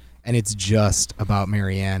interact and it's just about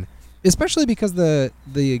Marianne. Especially because the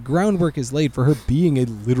groundwork is laid for her being a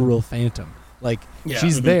literal phantom. Like,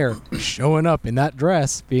 she's there, showing up in that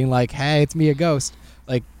dress, being like, hey, it's me, a ghost.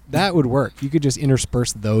 Like, that would work. You could just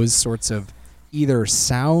intersperse those sorts of either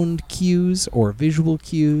sound cues or visual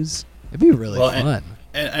cues. It'd be really fun.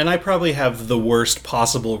 And I probably have the worst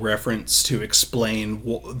possible reference to explain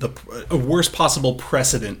the worst possible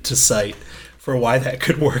precedent to cite for why that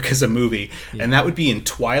could work as a movie. Yeah. And that would be in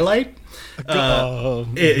Twilight.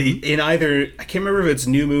 In either, I can't remember if it's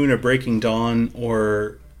New Moon or Breaking Dawn,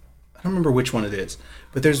 or I don't remember which one it is,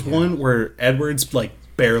 but there's one where Edward's like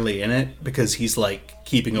barely in it because he's like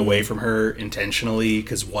keeping away from her intentionally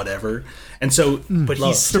because whatever, and so but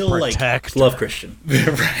he's still like love Christian,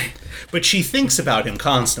 right? But she thinks about him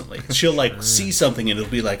constantly. She'll like see something and it'll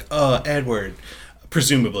be like, oh, Edward.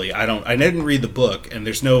 Presumably, I didn't read the book, and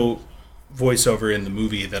there's no voiceover in the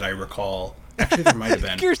movie that I recall. Actually, there might have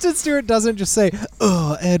been. Kirsten Stewart doesn't just say,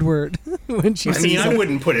 "Oh, Edward," when she. I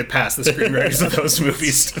wouldn't put it past the screenwriters of those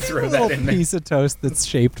movies to throw that in there. Piece of toast that's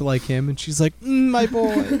shaped like him, and she's like, "My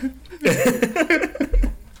boy." Yeah,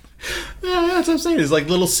 that's what I'm saying. It's like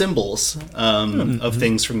little symbols of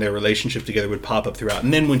things from their relationship together would pop up throughout,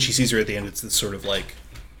 and then when she sees her at the end, it's this sort of like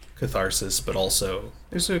catharsis, but also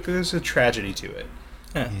there's a tragedy to it,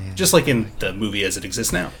 just like in the movie as it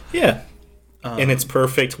exists now. Yeah. In its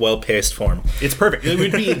perfect, well-paced form. It's perfect. It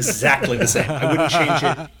would be exactly the same. I wouldn't change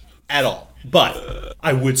it at all. But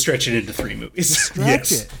I would stretch it into 3 movies.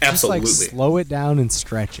 Stretch it. Absolutely. Just like slow it down and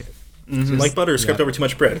stretch it. Mm-hmm. Like butter scraped over too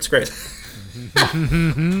much bread. It's great.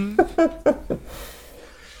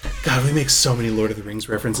 God, we make so many Lord of the Rings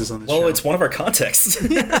references on this show. Well, it's one of our contexts.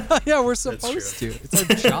 Yeah, we're supposed to. It's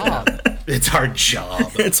our job. It's our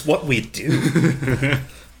job. It's what we do.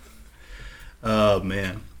 Oh,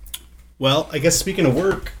 man. Well, I guess speaking of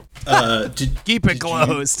work, Keep it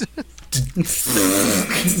closed.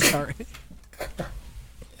 Sorry.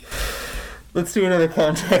 Let's do another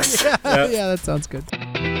context. Yeah, that sounds good.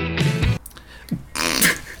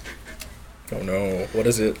 Oh no, what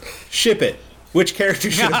is it? Ship it. Which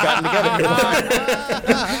characters should have gotten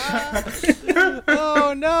together?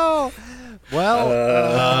 Oh no.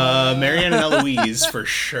 Well, Marianne and Eloise for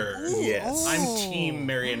sure. Yes. I'm team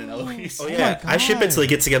Marianne and Eloise. Oh yeah, I ship it till they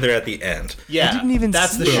get together at the end. Yeah, I didn't even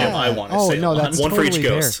that's see the ship that. I want to Oh, say. no, that's One for each totally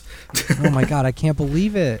ghost. oh my god, I can't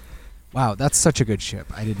believe it. Wow, that's such a good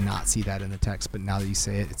ship. I did not see that in the text, but now that you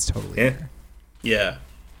say it, it's totally Yeah. there. Yeah.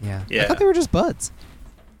 Yeah. Yeah. I thought they were just buds.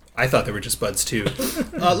 I thought they were just buds too.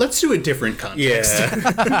 Let's do a different context.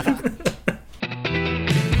 Yeah.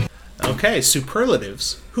 Okay,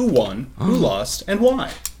 superlatives. Who won? Who lost? And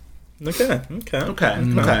why? Okay. Okay.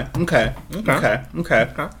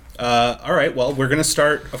 All right. Well, we're gonna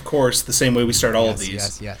start, of course, the same way we start all of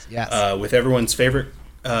these. Yes. With everyone's favorite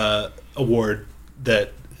award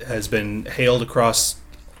that has been hailed across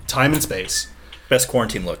time and space. Best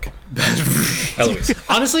quarantine look. Eloise.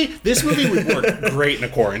 Honestly, this movie would work great in a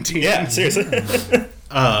quarantine. Yeah, seriously.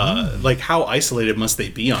 Like, how isolated must they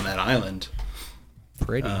be on that island?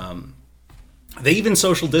 Pretty. They even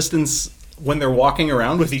social distance when they're walking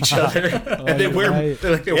around with each other, and they wear right.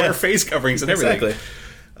 they wear face coverings and everything.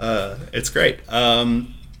 Exactly. It's great.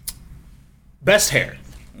 Best hair,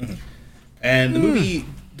 and the movie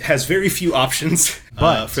has very few options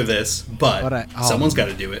for this, but someone's got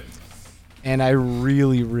to do it. And I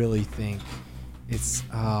really, really think it's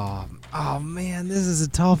oh man, this is a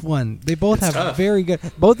tough one. They both have tough. very good.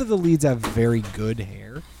 Both of the leads have very good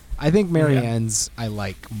hair. I think Marianne's I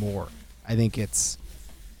like more. I think it's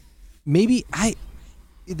maybe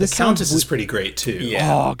The Countess is pretty great too.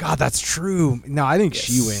 Yeah. Oh god, that's true. No, I think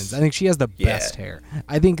she wins. I think she has the best hair.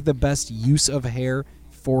 I think the best use of hair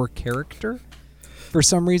for character. For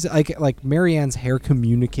some reason, like Marianne's hair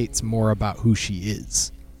communicates more about who she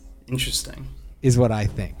is. Interesting. Is what I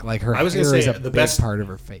think. Like her I was hair gonna say, is a the big best- part of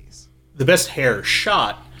her face. The best hair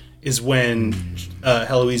shot is when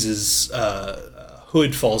Heloise's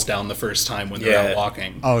hood falls down the first time when they're out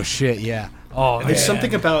walking. Oh shit, yeah. Oh, There's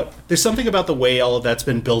something about the way all of that's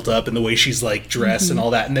been built up and the way she's like dressed and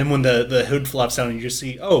all that, and then when the hood flops down and you just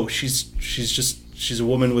see, oh, she's a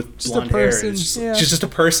woman with blonde hair. person, It's just, yeah. She's just a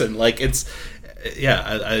person. Like it's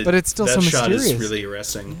But it's still that so shot mysterious. is really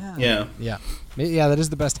arresting. Yeah. Yeah. Yeah, that is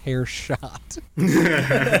the best hair shot.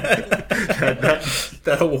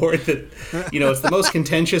 That award that it's the most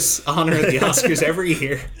contentious honor at the Oscars every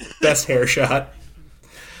year. Best hair shot.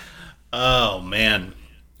 Oh man.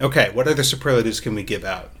 Okay, what other superlatives can we give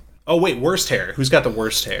out? Oh wait, worst hair. Who's got the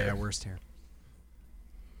worst hair? Yeah, worst hair.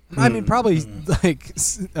 I mean, probably like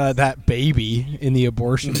that baby in the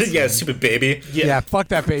abortion. Yeah, stupid baby. Yeah, fuck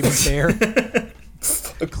that baby's hair.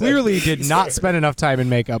 Clearly did not spend enough time in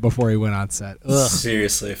makeup before he went on set. Ugh.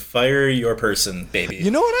 Seriously, fire your person, baby.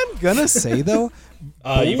 You know what I'm gonna say though?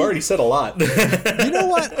 You've already said a lot. You know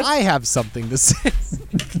what? I have something to say.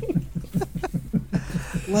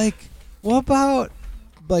 Like, what about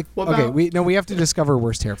okay? We have to discover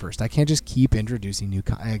worst hair first. I can't just keep introducing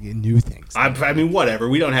new things. I mean, whatever.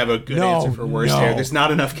 We don't have a good answer for worst hair. There's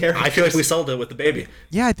not enough characters. I feel like we solved it with the baby.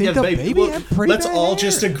 Yeah, I think the baby had pretty Let's bad all hair.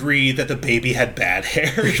 just agree that the baby had bad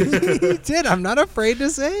hair. He did. I'm not afraid to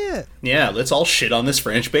say it. Yeah, let's all shit on this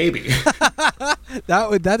French baby.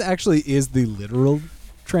 That actually is the literal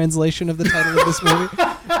translation of the title of this movie,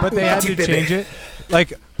 but they had to change it.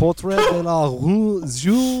 Like Portrait de la Rue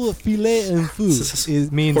Jules Filet and Fou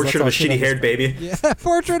means Portrait of a let's all shit on shitty-haired baby. Yeah,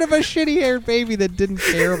 portrait of a shitty-haired baby that didn't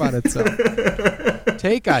care about itself.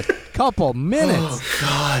 Take a couple minutes. Oh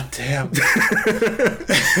god damn.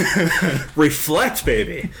 Reflect,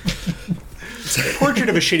 baby. Portrait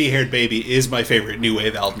of a Shitty-Haired Baby is my favorite New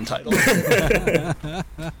Wave album title.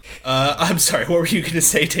 I'm sorry, what were you going to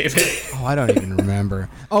say, David? Oh, I don't even remember.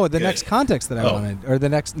 Oh, the next context that I wanted, or the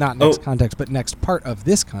next, not next context, but next part of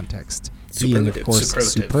this context, being, of course,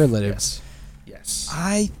 superlatives. Yes.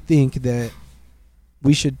 I think that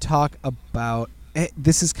we should talk about,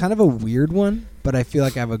 this is kind of a weird one, but I feel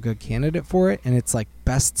like I have a good candidate for it, and it's like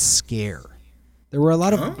best scare. There were a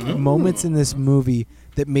lot of moments in this movie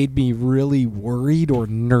that made me really worried or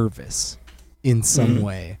nervous in some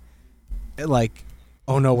way. Like,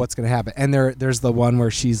 oh no, what's going to happen? And there's the one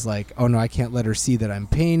where she's like, oh no, I can't let her see that I'm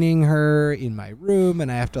painting her in my room,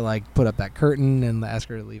 and I have to like put up that curtain and ask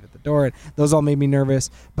her to leave at the door. And those all made me nervous.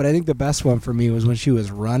 But I think the best one for me was when she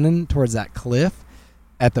was running towards that cliff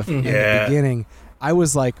at the beginning. I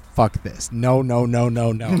was like, fuck this. No.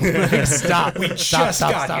 Like, stop.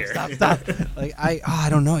 Stop. Like, I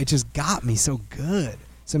don't know. It just got me so good.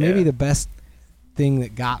 So maybe Yeah. the best thing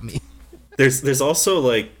that got me. There's also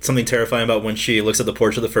like something terrifying about when she looks at the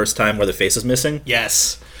portrait the first time where the face is missing.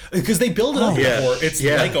 Yes. Because they build it up like Yeah. a horror. It's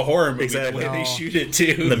Yeah. like a horror movie Exactly. the way they Oh. shoot it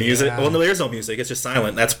too. The music. Yeah. Well, no, there's no music. It's just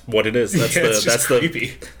silent. That's what it is. That's Yeah, the it's that's just the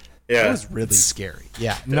creepy. yeah. That was really scary.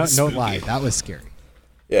 Yeah, no was lie, spooky. that was scary.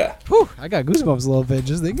 Yeah. Whew, I got goosebumps a little bit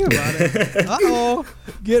just thinking about it. Uh-oh,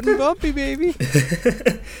 getting bumpy, baby.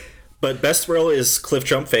 But best thrill is cliff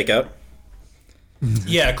jump fake out.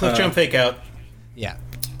 Yeah, cliff jump fake out. Yeah.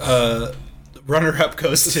 Runner up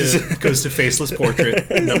goes to Faceless Portrait,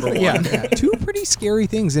 number 1. Yeah, two pretty scary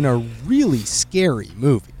things in a really scary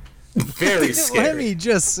movie. Very scary. Let me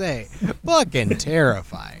just say, fucking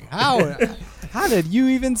terrifying. How did you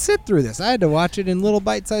even sit through this? I had to watch it in little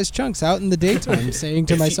bite-sized chunks out in the daytime, saying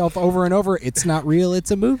to myself over and over, "It's not real. It's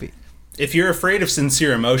a movie." If you're afraid of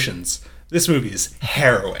sincere emotions, this movie is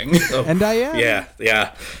harrowing. And I am.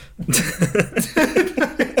 Yeah.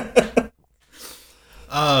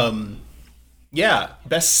 Yeah,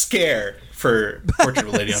 best scare for Portrait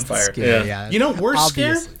of a Lady on Fire. Scary, Yeah. You know, worst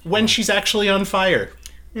scare Obviously. when she's actually on fire.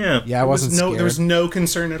 Yeah. Yeah, I wasn't scared. There was no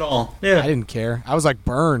concern at all. I Yeah. didn't care. I was like,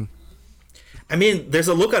 burn. I mean, there's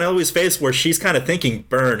a look on Eloise face where she's kind of thinking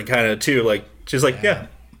burn, kind of too. Like she's like, yeah.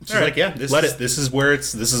 She's like, yeah, this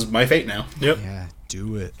is my fate now. Yep. Yeah,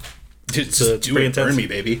 do it. Just it's do pretty it, burn intense. me,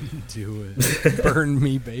 baby. Do it. Burn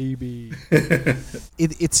me, baby.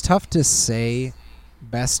 It's tough to say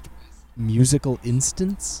best musical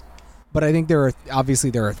instance, but I think there are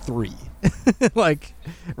three. Like,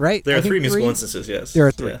 right? There I are think three musical instances. Yes. There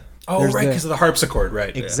are three. Yeah. Oh, There's right, the- because of the harpsichord,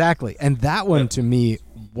 right? Exactly. And that one to me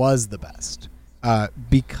was the best.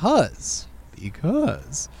 Because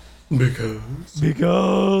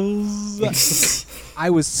I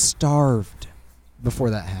was starved before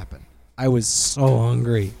that happened. I was so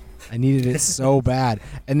hungry. I needed it so bad.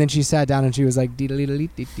 And then she sat down and she was like,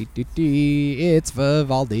 it's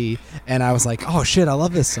Vivaldi. And I was like, oh shit, I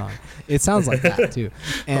love this song. It sounds like that too.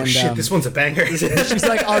 And Oh shit, this one's a banger. she's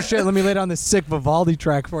like, oh shit, let me lay down this sick Vivaldi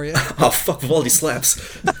track for you. Oh fuck, Vivaldi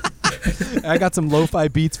slaps. I got some lo-fi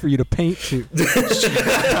beats for you to paint to.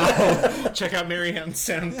 Check out Marianne's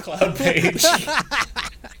SoundCloud page.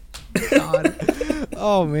 God.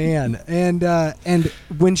 Oh man. And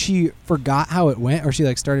when she forgot how it went, or she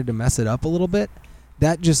like started to mess it up a little bit,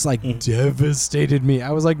 that just like devastated me. I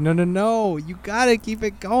was like, no, you gotta keep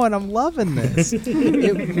it going. I'm loving this.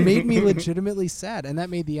 It made me legitimately sad, and that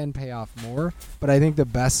made the end pay off more. But I think the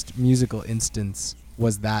best musical instance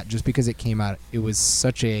was that, just because it came out, it was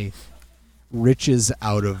such a riches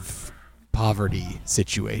out of poverty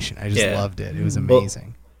situation. I just Yeah. loved it. It was Well,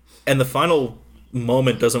 amazing. And the final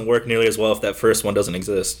moment doesn't work nearly as well if that first one doesn't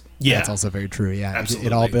exist. Yeah. That's also very true. Yeah, Absolutely.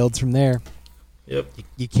 It all builds from there. Yep.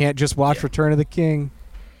 You can't just watch Return of the King.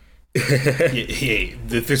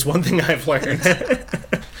 There's one thing I've learned.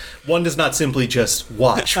 One does not simply just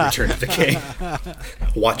watch Return of the King.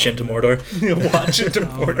 Watch into Mordor. Watch into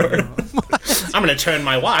Mordor. I'm going to turn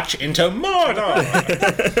my watch into Mordor.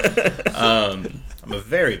 I'm a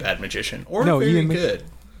very bad magician, or No, very Ian Mc- good.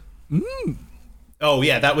 Oh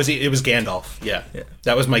yeah, it was Gandalf. Yeah,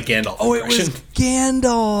 that was my Gandalf. Oh, it was impression.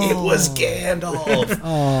 Gandalf. It was Gandalf.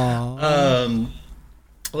 Aw.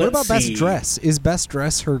 What about Best see. Dress? Is Best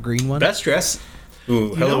Dress her green one? Best dress.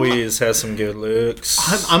 Ooh, know Heloise has some good looks.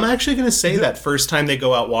 I'm actually going to say that first time they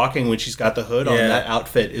go out walking when she's got the hood on, Yeah. that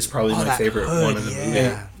outfit is probably my that favorite hood, one in the movie.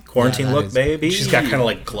 yeah. Quarantine Yeah, that look, is- baby. She's got kind of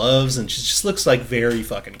like gloves, and she just looks like very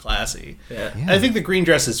fucking classy. Yeah. Yeah. I think the green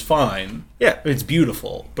dress is fine. Yeah. It's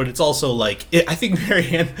beautiful, but it's also like I think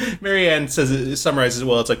Marianne summarizes it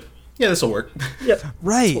well. It's like, yeah, this will work. Yeah.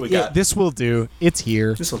 Right. what we Yeah, got. this will do. It's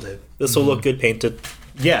here. This will do. This will look good painted.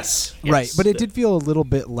 Yes. Right. yes. But it did feel a little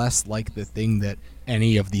bit less like the thing that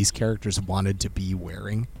any of these characters wanted to be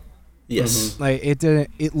wearing. Yes. Like it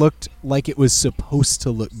didn't. It looked like it was supposed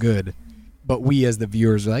to look good, but we as the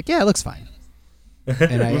viewers are like, yeah, it looks fine.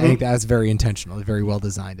 And I think that's very intentional, very well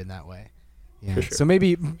designed in that way. Yeah. sure. So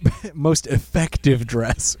maybe most effective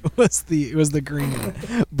dress was the green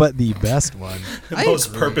one, but the best one, I Most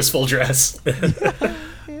agree. purposeful dress.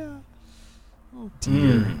 Yeah. Oh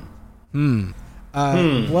dear.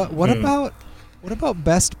 What about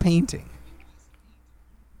best painting?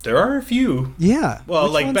 There are a few. Yeah. Well,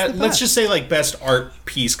 Which like one's the let's best? just say like best art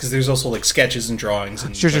piece, because there's also like sketches and drawings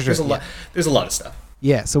and Sure, like, there's a yeah. lot. There's a lot of stuff.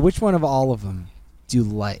 Yeah. So which one of all of them do you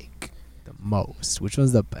like the most? Which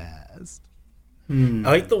one's the best? I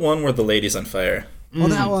like the one where the lady's on fire. Well,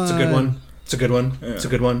 that one. It's a good one. It's a good one. It's a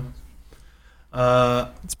good one.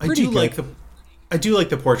 It's I pretty do good. like the. I do like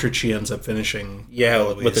the portrait she ends up finishing. Yeah,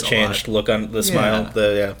 Eloise with the a changed lot. look on the smile.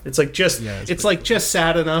 It's like just Yeah, it's it's like just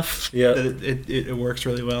sad enough Yeah. that it works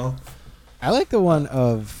really well. I like the one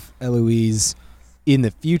of Eloise in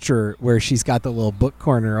the future where she's got the little book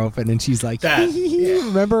corner open and she's like, That-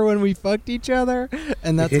 remember when we fucked each other?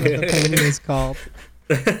 And that's what the painting is called.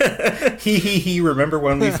 He. Remember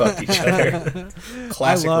when we fucked each other?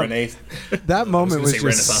 Classic love- Renee. That moment gonna was say just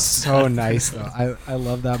Renaissance. so nice, though. I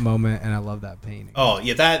love that moment, and I love that painting. Oh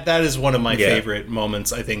yeah, that is one of my Yeah. favorite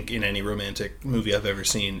moments. I think in any romantic movie I've ever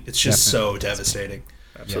seen. It's just so devastating.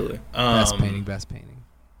 Absolutely. Best painting, best painting.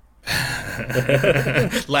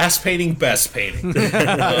 Last painting, best painting. Hit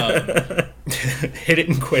it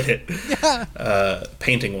and quit it.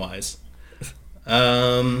 Painting wise.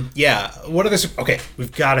 Yeah. What other? Okay,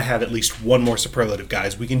 we've got to have at least one more superlative,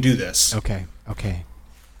 guys. We can do this. Okay.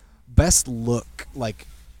 Best look, like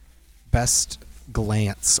best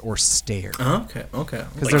glance or stare. Okay.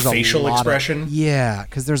 Because Like facial expression. Yeah,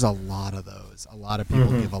 because there's a lot of those. A lot of people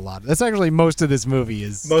give a lot. That's actually most of this movie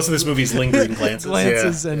is Most of this movie's lingering glances.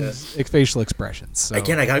 glances Yeah, and facial expressions. So.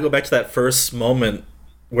 Again, I gotta go back to that first moment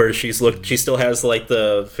where she still has like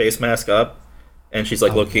the face mask up, and she's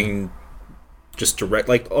like looking just direct,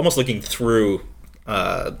 like almost looking through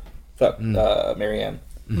Marianne.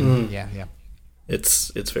 Yeah.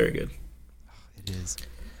 It's very good. It is.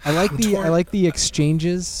 I like the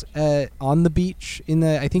exchanges on the beach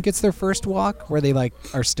I think it's their first walk where they like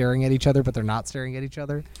are staring at each other but they're not staring at each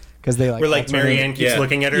other because they like Where like alternate- Marianne keeps Yeah.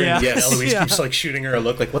 looking at her and Yes. Eloise Yeah. keeps like shooting her a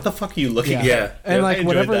look like, what the fuck are you looking at? Yeah. and I like enjoyed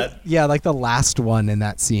whatever that. like the last one in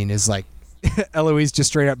that scene is like Eloise just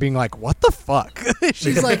straight up being like, what the fuck?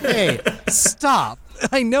 She's like, hey, stop.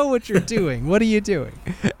 I know what you're doing. What are you doing?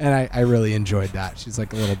 And I really enjoyed that. She's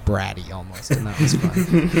like a little bratty almost, and that was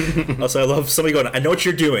fun. Also, I love somebody going, I know what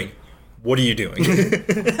you're doing. What are you doing? Classic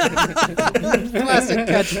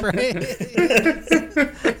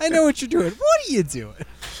catchphrase. I know what you're doing. What are you doing?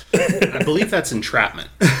 I believe that's entrapment.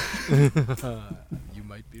 You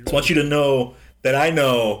might be I want you to know that I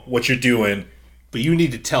know what you're doing. But you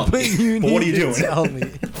need to tell me. But what are you doing? Tell me.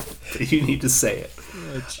 You need to say it.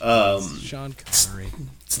 Sean Connery.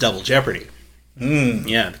 It's double jeopardy.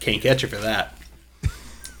 Yeah, can't get you for that.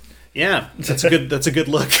 Yeah, that's a good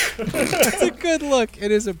look. It's a good look.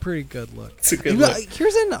 It is a pretty good look. It's a good look.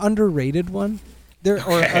 Here's an underrated one.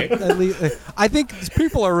 Okay. At least, I think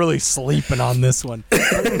people are really sleeping on this one.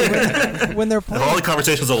 when they're Of all playing the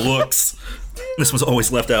conversations of looks, this was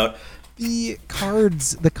always left out. the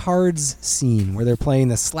cards scene where they're playing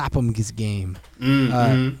the Slap'em game.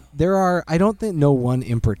 There are, I don't know one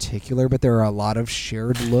in particular, but there are a lot of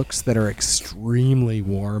shared looks that are extremely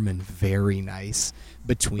warm and very nice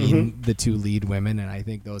between the two lead women, and I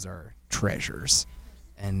think those are treasures.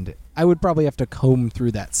 And I would probably have to comb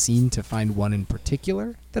through that scene to find one in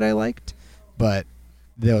particular that I liked, but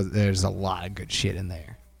there's a lot of good shit in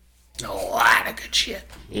there. A lot of good shit.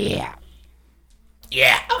 Yeah.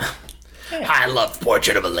 Yeah. I love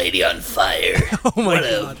Portrait of a Lady on Fire. Oh my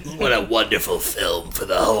God. What a wonderful film for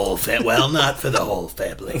the whole family. Well, not for the whole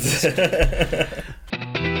family.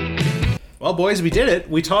 Well, boys, we did it.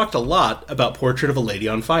 We talked a lot about Portrait of a Lady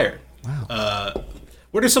on Fire. Wow.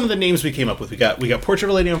 What are some of the names we came up with? We got Portrait of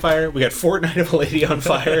a Lady on Fire. We got Fortnight of a Lady on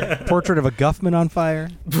Fire. Portrait of a Guffman on fire.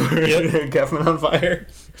 Government on Fire.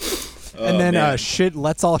 And then man.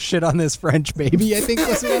 let's all shit on this French baby, I think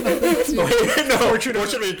was one of them too. No, Portrait of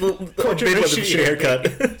a shitty haircut.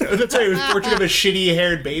 That's right. It was Portrait of a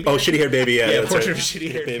Shitty-haired baby. Oh, shitty haired baby. Yeah, Yeah, that's Portrait right. of a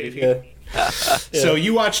Shitty-haired baby. Yeah. So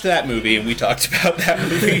you watched that movie, and we talked about that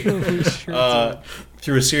movie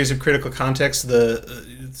through a series of critical contexts.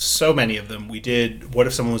 So many of them. We did. What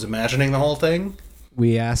if someone was imagining the whole thing?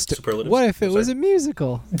 We asked, Superlatives? what if it Sorry. was a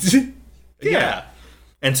musical? Yeah.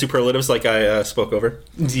 And superlatives, like I spoke over.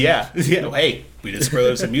 Yeah. Hey, we did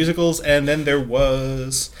superlatives and musicals, and then there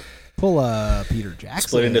was Pull Peter Jackson.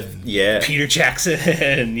 Split into Peter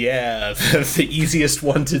Jackson. Yeah, the easiest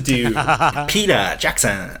one to do. Peter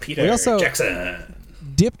Jackson. Peter We also- Jackson.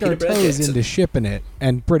 dipped our Peter toes Jackson. into shipping it,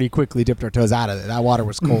 and pretty quickly dipped our toes out of it. That water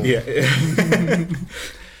was cold. Yeah,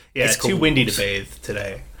 It's too cold. windy to bathe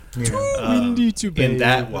today Windy to in bathe.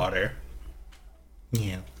 that water.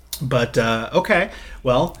 Yeah. But, okay.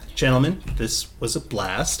 Well, gentlemen, this was a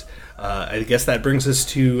blast. I guess that brings us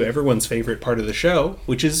to everyone's favorite part of the show,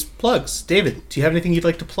 which is plugs. David, do you have anything you'd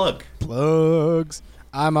like to plug? Plugs.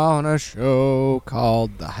 I'm on a show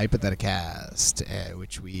called The Hypotheticast,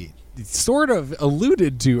 which we sort of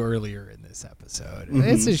alluded to earlier in this episode.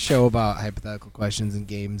 It's a show about hypothetical questions and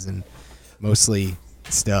games and mostly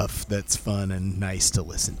stuff that's fun and nice to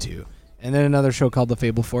listen to. And then another show called The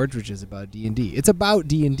Fable Forge, which is about D&D. It's about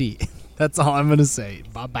D&D. That's all I'm going to say.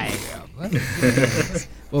 Bye-bye.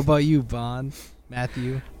 What about you, Vaughn?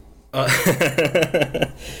 Matthew?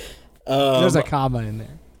 There's a comma in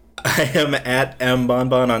there. I am at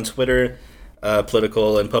mbonbon on Twitter.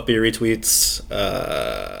 Political and puppy retweets.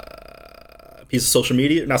 Piece of social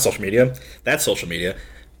media. Not social media. That's social media.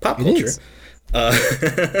 Pop culture. is.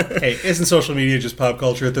 Hey, isn't social media just pop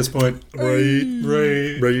culture at this point? Right.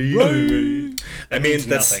 I mean, Means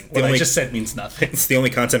that's nothing. the What I only, just said means nothing. it's the only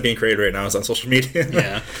content being created right now is on social media.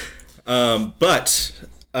 Yeah. But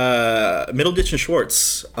Middleditch and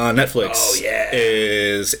Schwartz on Netflix Oh, yeah.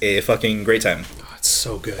 is a fucking great time. Oh, it's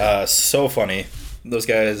so good. So funny. Those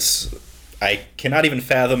guys, I cannot even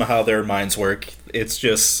fathom how their minds work. It's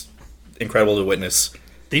just incredible to witness.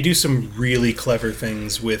 They do some really clever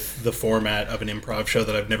things with the format of an improv show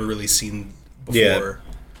that I've never really seen before.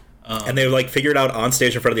 And they like figure it out on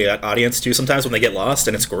stage in front of the audience too sometimes when they get lost,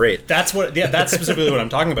 and it's great. That's specifically what I'm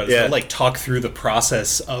talking about. Is Yeah. they'll like talk through the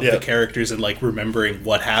process of Yeah. the characters and like remembering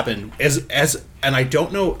what happened. And I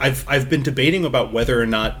don't know. I've been debating about whether or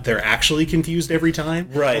not they're actually confused every time,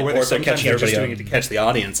 Right, Or whether or if they're sometimes catching they're just everybody doing up. it to catch the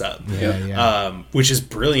audience up. Yeah. Which is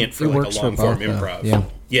brilliant for It like works a for long form both, though. improv.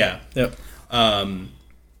 Yeah.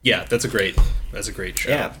 Yeah, that's a great show.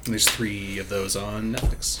 Yeah. And there's 3 of those on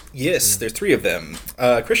Netflix. Yes, there's 3 of them.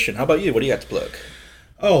 Christian, how about you? What do you got to plug?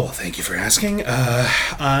 Oh, thank you for asking.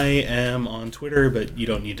 I am on Twitter, but you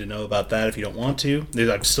don't need to know about that if you don't want to.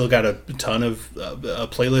 I've still got a ton of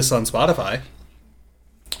playlists on Spotify.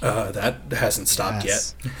 That hasn't stopped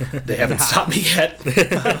Yes. yet. They haven't stopped me yet.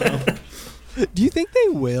 Do you think they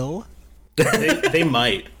will? They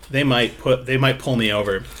might. They might pull me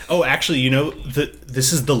over. Oh, actually,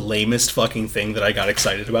 this is the lamest fucking thing that I got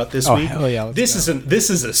excited about this week. Hell yeah, let's This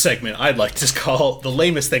is a segment I'd like to call the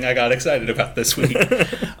lamest thing I got excited about this week.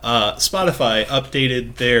 Spotify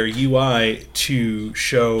updated their UI to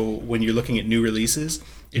show when you're looking at new releases.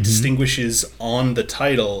 It distinguishes on the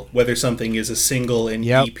title whether something is a single, an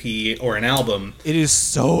Yep. EP, or an album. It is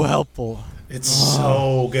so helpful. It's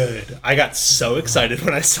so good. I got so excited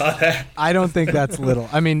when I saw that. I don't think that's little.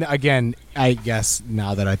 I mean, again, I guess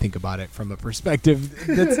now that I think about it from a perspective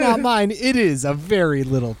that's not mine, it is a very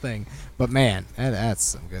little thing. But man, that's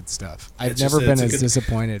some good stuff. I've It's never just- been it's a as good-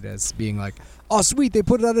 disappointed as being like, oh, sweet, they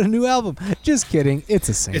put out a new album. Just kidding. It's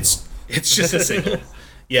a single. It's just a single.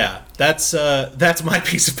 Yeah, that's my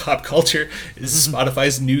piece of pop culture is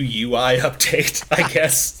Spotify's new UI update, I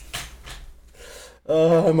guess.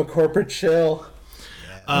 Oh, I'm a corporate chill.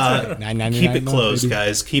 $9.99 Keep it a month, closed, baby.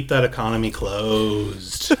 guys. Keep that economy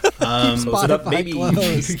closed. Spotify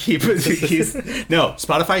closed. No,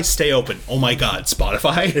 Spotify, stay open. Oh my God,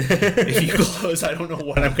 Spotify. If you close, I don't know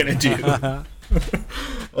what I'm gonna do.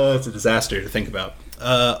 Oh, it's a disaster to think about.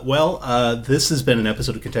 This has been an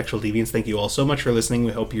episode of Contextual Deviance. Thank you all so much for listening.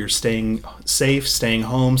 We hope you're staying safe, staying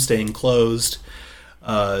home, staying closed.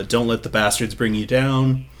 Don't let the bastards bring you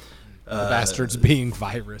down. Bastards being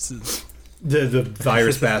viruses. The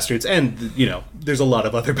virus bastards, and there's a lot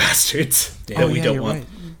of other bastards that we don't you're want. right.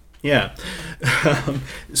 Yeah.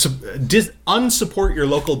 So unsupport your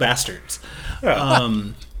local bastards.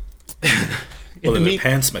 Well, there's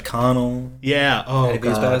Pence, McConnell, Yeah. Oh, these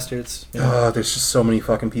God. bastards. Oh, there's just so many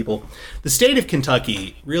fucking people. The state of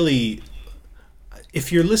Kentucky, really,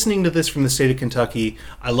 if you're listening to this from the state of Kentucky,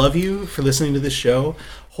 I love you for listening to this show.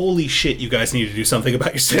 Holy shit, you guys need to do something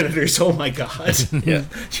about your senators. Oh my God. Yeah.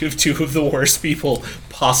 You have 2 of the worst people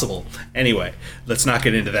possible. Anyway, let's not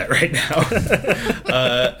get into that right now.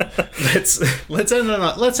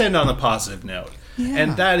 Let's end on a positive note. Yeah.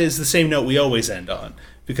 And that is the same note we always end on,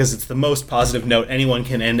 because it's the most positive note anyone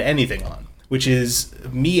can end anything on, which is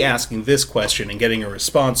me asking this question and getting a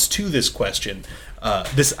response to this question.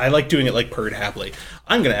 I like doing it like Perd Hapley.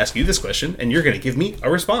 I'm going to ask you this question, and you're going to give me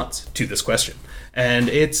a response to this question. And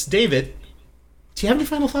it's, David, do you have any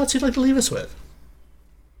final thoughts you'd like to leave us with?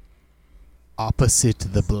 Opposite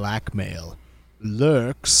the blackmail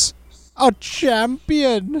lurks a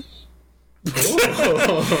champion.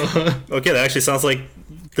 Okay, that actually sounds like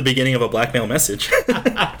the beginning of a blackmail message.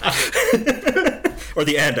 Or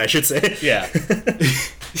the end, I should say. Yeah.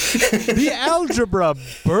 The algebra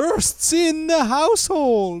bursts in the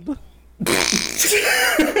household.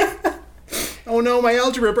 Oh no, my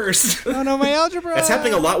algebra burst. Oh no, my algebra. That's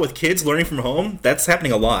happening a lot with kids learning from home. That's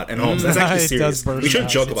happening a lot in homes. That's actually It serious. does burst We shouldn't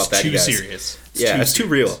out. joke about that, Too you guys. serious. Yeah, it's too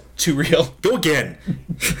real. Too real. Go again.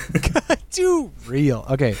 Too real.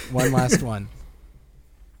 Okay, one last one.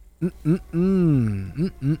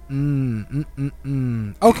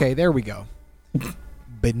 Okay, there we go.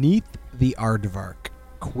 Beneath the aardvark,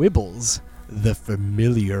 Quibbles, the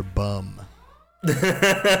familiar bum. Hey,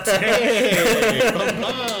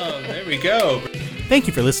 there we go. Thank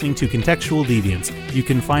you for listening to Contextual Deviance. You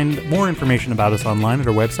can find more information about us online at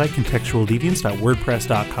our website,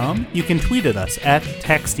 contextualdeviance.wordpress.com. You can tweet at us at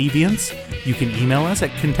textdeviance. You can email us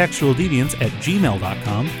at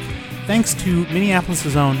contextualdeviance@gmail.com. Thanks to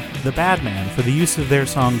Minneapolis' own The Badman for the use of their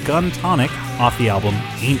song Gun Tonic off the album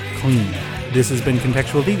Ain't Clean. This has been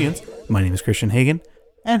Contextual Deviance. My name is Christian Hagen,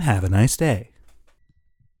 and have a nice day.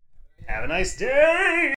 Have a nice day.